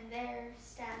turned their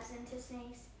staffs into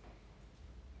snakes.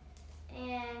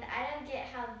 And I don't get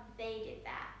how they did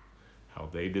that. How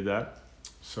they did that?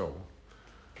 So,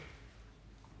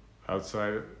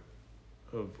 outside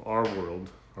of our world,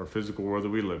 our physical world that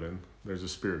we live in, there's a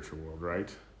spiritual world,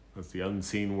 right? That's the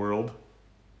unseen world.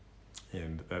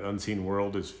 And that unseen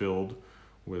world is filled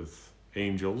with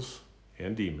angels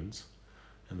and demons.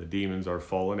 And the demons are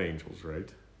fallen angels,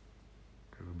 right?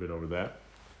 Ever been over that?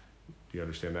 Do you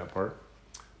understand that part?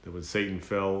 That when Satan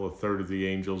fell, a third of the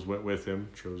angels went with him,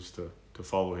 chose to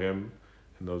follow him,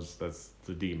 and that's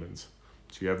the demons.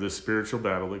 So you have this spiritual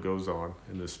battle that goes on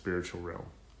in this spiritual realm.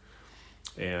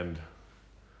 And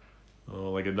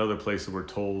like another place that we're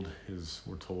told,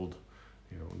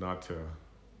 not to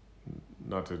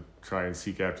try and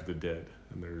seek after the dead.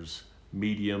 And there's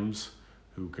mediums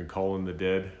who can call in the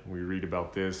dead. We read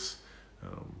about this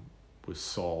with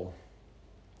Saul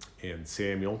and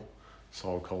Samuel.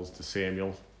 Saul calls to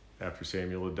Samuel after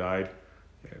Samuel had died,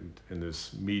 and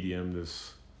this medium,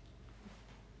 this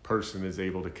person is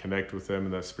able to connect with them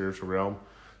in that spiritual realm.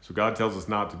 So God tells us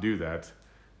not to do that.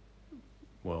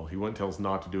 Well, he wouldn't tell us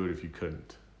not to do it if you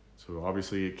couldn't. So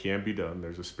obviously it can be done.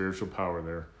 There's a spiritual power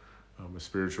there, a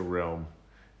spiritual realm.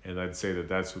 And I'd say that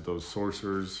that's what those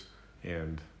sorcerers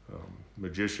and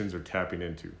magicians are tapping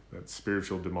into, that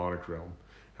spiritual demonic realm.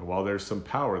 And while there's some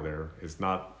power there, it's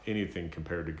not anything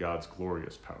compared to God's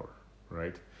glorious power,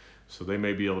 right? So they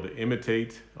may be able to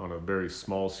imitate on a very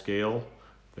small scale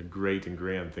the great and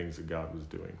grand things that God was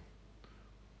doing,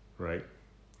 right?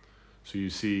 So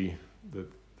you see that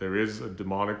there is a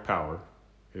demonic power.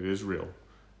 It is real,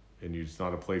 and it's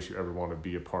not a place you ever want to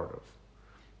be a part of.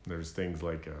 There's things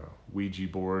like Ouija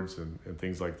boards and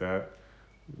things like that.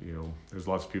 You know, there's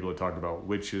lots of people that talk about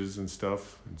witches and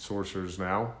stuff and sorcerers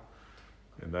now,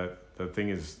 and that thing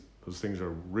is, those things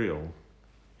are real,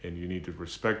 and you need to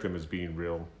respect them as being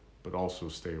real, but also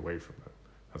stay away from them.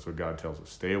 That's what God tells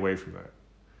us. Stay away from that.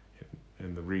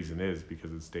 And the reason is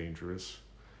because it's dangerous,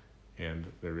 and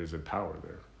there is a power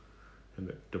there. And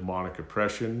the demonic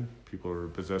oppression, people who are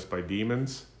possessed by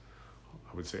demons,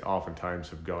 I would say oftentimes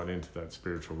have gone into that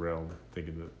spiritual realm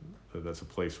thinking that that's a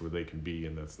place where they can be,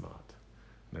 and that's not.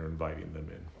 And they're inviting them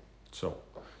in. So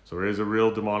there is a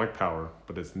real demonic power,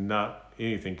 but it's not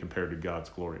anything compared to God's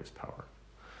glorious power.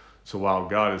 So while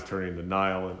God is turning the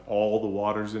Nile and all the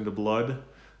waters into blood,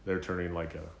 they're turning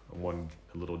like a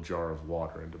little jar of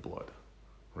water into blood,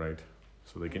 right?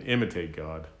 So they can imitate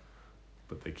God,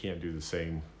 but they can't do the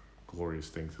same glorious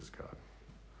things as God.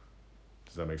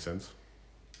 Does that make sense?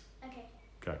 Okay.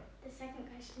 Okay. The second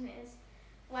question is,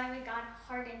 why would God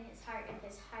harden his heart if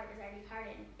his heart was already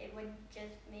hardened? It would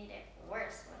just made it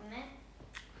worse, wouldn't it?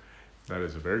 That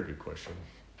is a very good question.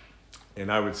 And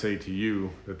I would say to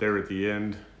you that there at the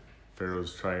end,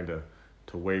 Pharaoh's trying to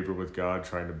waver with God,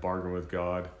 trying to bargain with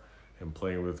God, and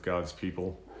playing with God's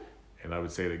people. And I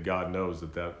would say that God knows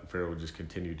that Pharaoh will just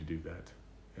continue to do that,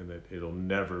 and that it'll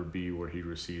never be where he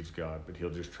receives God, but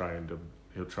he'll try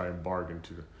and bargain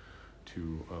to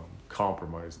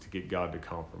compromise, to get God to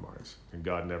compromise. And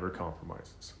God never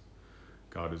compromises.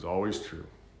 God is always true,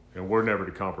 and we're never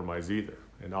to compromise either.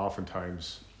 And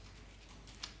oftentimes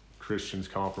Christians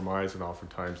compromise, and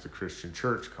oftentimes the Christian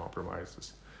church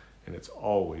compromises, and it's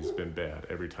always been bad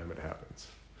every time it happens.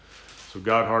 So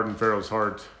God hardened Pharaoh's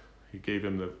heart. He gave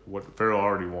him what Pharaoh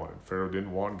already wanted. Pharaoh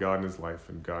didn't want God in his life,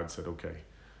 and God said, okay.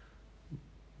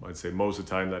 I'd say most of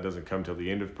the time that doesn't come till the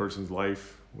end of a person's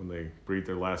life, when they breathe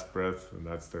their last breath, and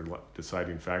that's their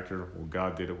deciding factor. Well,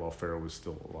 God did it while Pharaoh was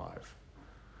still alive.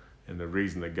 And the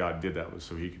reason that God did that was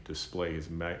so he could display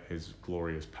his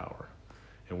glorious power.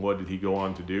 And what did he go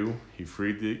on to do? He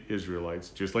freed the Israelites,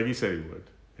 just like he said he would,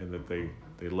 and that they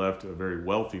left a very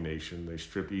wealthy nation. They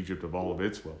stripped Egypt of all of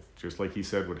its wealth, just like he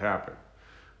said would happen.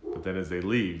 But then as they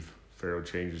leave, Pharaoh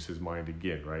changes his mind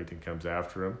again, right? And comes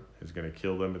after them, is going to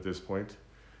kill them at this point.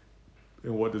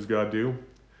 And what does God do?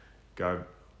 God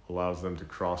allows them to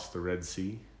cross the Red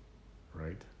Sea,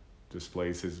 right?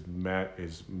 displays his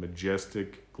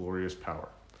majestic, glorious power.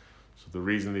 So the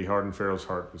reason that he hardened Pharaoh's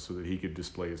heart was so that he could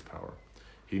display his power.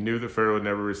 He knew that Pharaoh would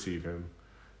never receive him,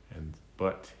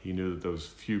 but he knew that those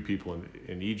few people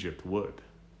in Egypt would,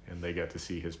 and they got to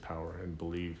see his power and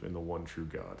believe in the one true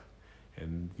God.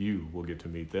 And you will get to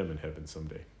meet them in heaven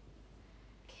someday.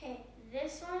 Okay,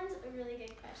 this one's a really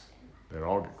good question. They're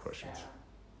all good questions. So,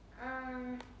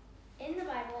 in the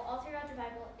Bible, all throughout the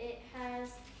Bible, it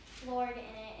has Lord in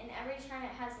it, and every time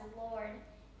it has Lord,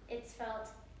 it's spelled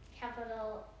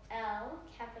capital L,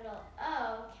 capital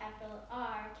O, capital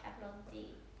R, capital D.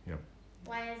 Yep.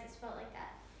 Why is it spelled like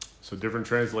that? So different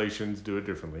translations do it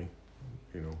differently,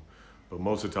 but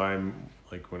most of the time,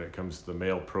 like when it comes to the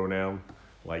male pronoun,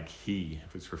 like he,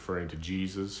 if it's referring to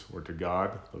Jesus or to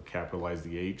God, they'll capitalize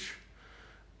the H.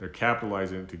 They're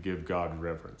capitalizing it to give God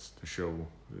reverence, to show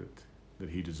that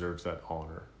he deserves that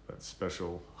honor, that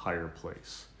special higher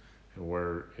place. And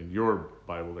where in your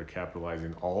Bible they're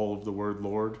capitalizing all of the word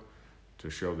Lord to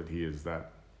show that he is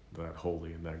that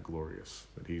holy and that glorious,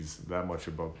 that he's that much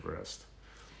above the rest.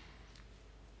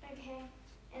 Okay,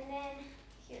 and then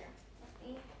here, let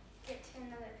me get to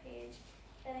another page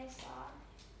that I saw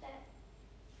that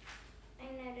I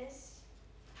noticed.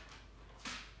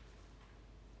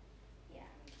 Yeah,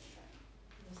 keep going.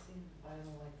 You'll see in the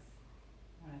Bible, like,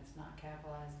 when it's not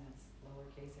capitalized and it's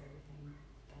lowercase everything,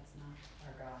 that's not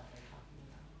our God they're talking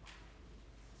about.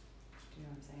 Do you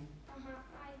know what I'm saying?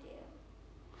 I do.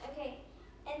 Okay,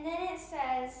 and then it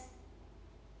says,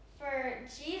 for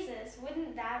Jesus,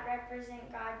 wouldn't that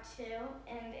represent God too?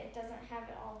 And it doesn't have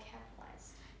it all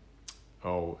capitalized.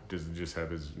 Oh, does it just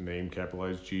have his name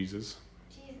capitalized, Jesus?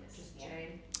 Jesus. Just yeah. J.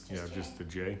 Yeah, J. just the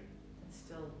J.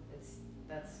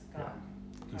 That's God.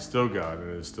 He's still God,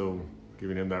 and it's still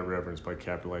giving him that reverence by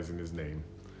capitalizing his name.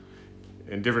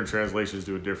 And different translations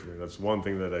do it differently. That's one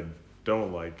thing that I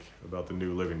don't like about the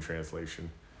New Living Translation,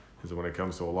 is that when it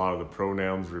comes to a lot of the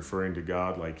pronouns referring to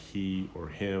God, like he or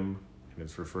him, and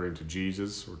it's referring to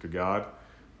Jesus or to God,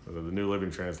 the New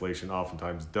Living Translation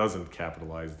oftentimes doesn't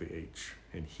capitalize the H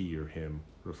in he or him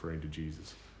referring to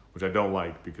Jesus, which I don't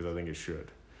like because I think it should.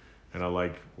 And I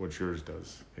like what yours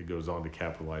does. It goes on to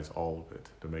capitalize all of it,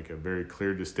 to make a very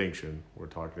clear distinction. We're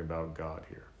talking about God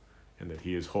here, and that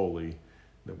he is holy,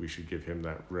 that we should give him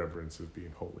that reverence of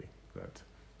being holy, that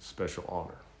special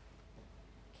honor.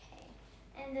 Okay,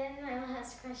 and then my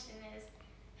last question is,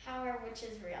 how are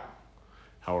witches real?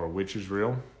 How are witches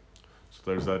real? So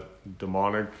there's that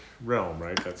demonic realm,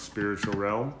 right? That spiritual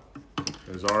realm.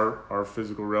 There's our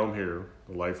physical realm here,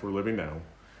 the life we're living now.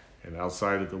 And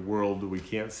outside of the world that we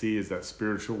can't see is that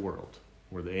spiritual world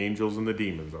where the angels and the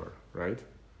demons are, right?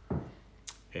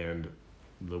 And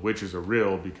the witches are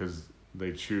real because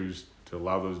they choose to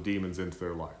allow those demons into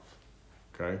their life,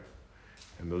 okay?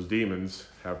 And those demons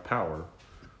have power,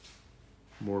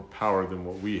 more power than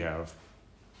what we have,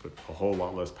 but a whole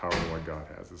lot less power than what God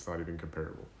has. It's not even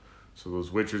comparable. So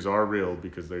those witches are real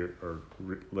because they are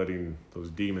letting those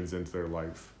demons into their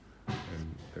life,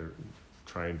 and they're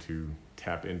trying to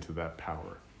tap into that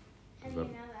power. How do you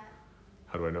know that?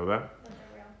 How do I know that? That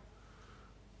they're real?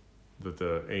 That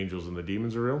the angels and the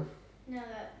demons are real? No,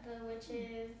 that the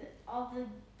witches, all the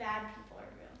bad people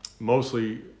are real.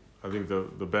 Mostly, I think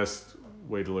the best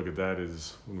way to look at that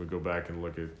is when we go back and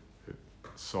look at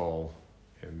Saul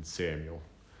and Samuel,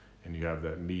 and you have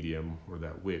that medium or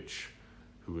that witch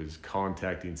who is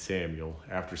contacting Samuel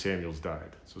after Samuel's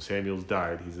died. So Samuel's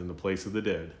died, he's in the place of the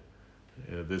dead.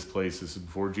 And this place, this is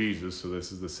before Jesus, so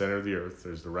this is the center of the earth.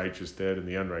 There's the righteous dead and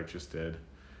the unrighteous dead.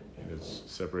 And it's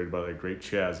separated by that great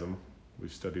chasm.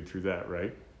 We've studied through that,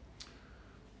 right?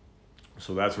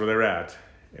 So that's where they're at.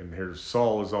 And here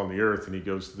Saul is on the earth, and he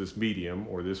goes to this medium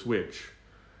or this witch,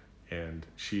 and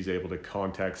she's able to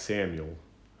contact Samuel,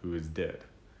 who is dead.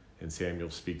 And Samuel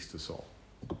speaks to Saul.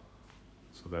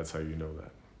 So that's how you know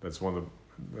that. That's one of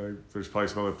the, there's probably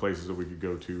some other places that we could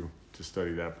go to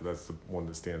study that, but that's the one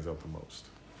that stands out the most.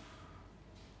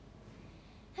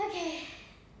 Okay.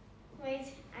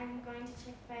 Wait, I'm going to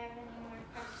check if I have any more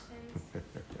questions.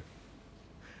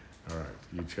 All right,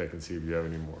 you check and see if you have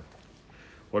any more.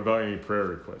 What about any prayer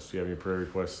requests? Do you have any prayer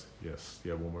requests? Yes. Do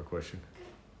you have one more question?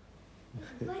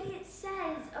 But it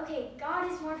says, okay,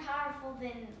 God is more powerful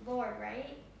than Lord,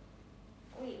 right?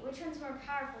 Wait, which one's more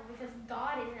powerful? Because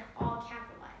God isn't all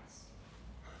capitalized.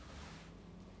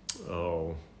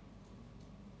 Oh.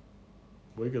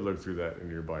 We could look through that in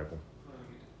your Bible.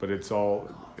 But it's all,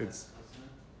 it's,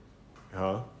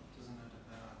 huh? Doesn't it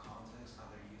depend on context, how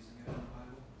they're using it in the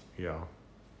Bible? Yeah.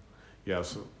 Yeah,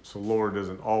 so Lord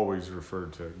doesn't always refer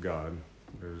to God.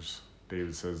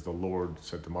 David says, the Lord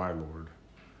said to my Lord.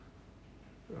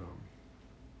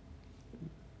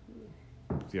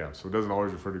 so it doesn't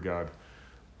always refer to God.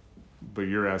 But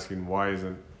you're asking, why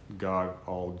isn't God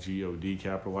all G-O-D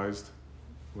capitalized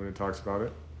when it talks about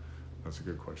it? That's a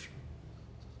good question.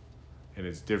 And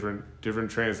it's different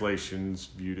translations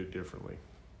viewed it differently.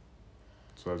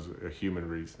 So that's a human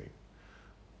reasoning.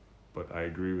 But I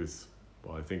agree with,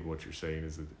 I think what you're saying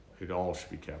is that it all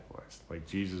should be capitalized. Like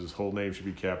Jesus' whole name should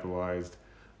be capitalized.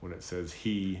 When it says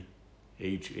he,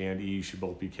 H and E should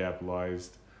both be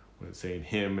capitalized. When it's saying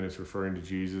him and it's referring to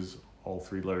Jesus, all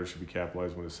three letters should be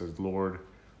capitalized. When it says Lord,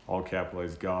 all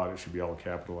capitalized. God, it should be all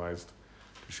capitalized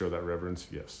to show that reverence.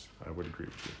 Yes, I would agree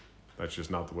with you. That's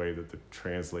just not the way that the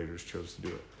translators chose to do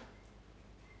it.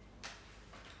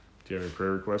 Do you have any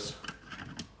prayer requests?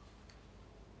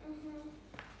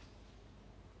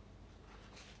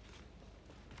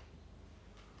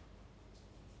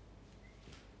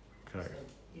 Okay.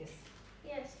 Yes.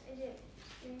 Yes, I do.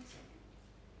 Just give me a second.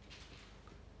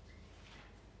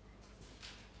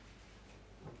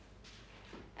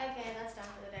 Okay, that's done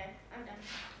for the day. I'm done.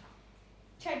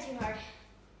 Tried too hard.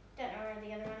 Don't know where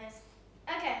the other one is.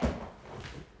 Okay.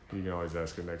 You can always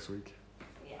ask it next week.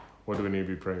 Yeah. What do we need to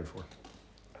be praying for?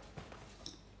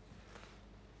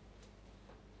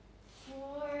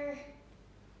 For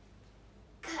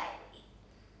Kylie.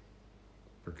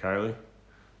 For Kylie?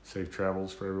 Safe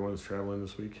travels for everyone that's traveling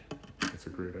this week. That's a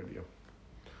great idea.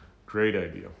 Great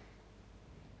idea.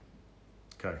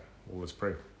 Okay, well, let's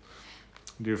pray.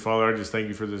 Dear Father, I just thank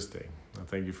you for this day. I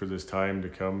thank you for this time to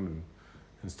come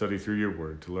and study through your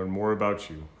word, to learn more about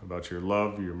you, about your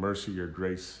love, your mercy, your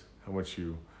grace, how much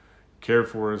you care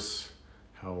for us,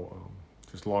 how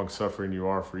just long-suffering you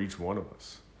are for each one of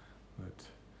us, that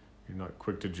you're not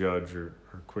quick to judge or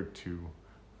quick to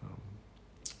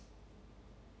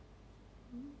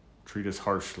treat us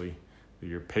harshly, that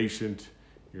you're patient,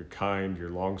 you're kind, you're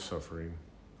long-suffering,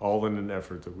 all in an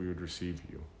effort that we would receive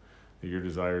you, that your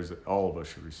desire is that all of us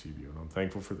should receive you, and I'm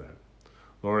thankful for that.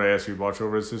 Lord, I ask you to watch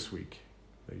over us this week,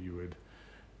 that you would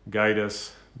guide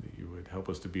us, that you would help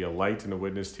us to be a light and a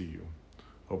witness to you.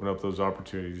 Open up those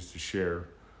opportunities to share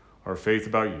our faith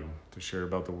about you, to share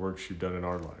about the works you've done in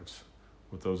our lives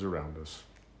with those around us.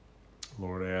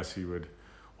 Lord, I ask you would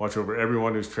watch over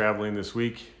everyone who's traveling this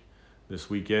week, this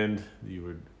weekend, that you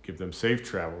would give them safe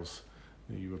travels,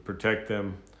 that you would protect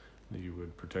them, that you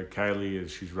would protect Kylie as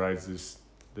she rides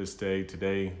this day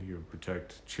today, you would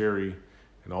protect Cherry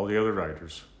and all the other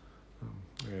riders.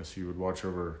 I ask you would watch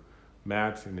over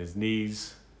Matt and his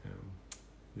knees,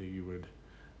 that you would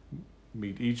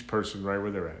meet each person right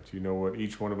where they're at. You know what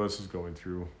each one of us is going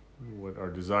through, what our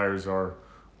desires are,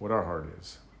 what our heart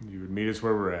is. You would meet us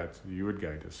where we're at. You would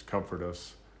guide us, comfort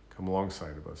us, come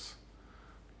alongside of us.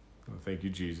 Thank you,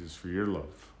 Jesus, for your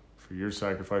love, for your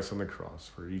sacrifice on the cross,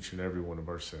 for each and every one of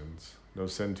our sins. No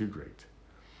sin too great.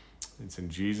 It's in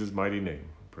Jesus' mighty name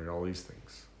I pray all these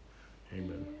things.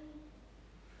 Amen.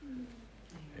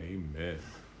 Amen.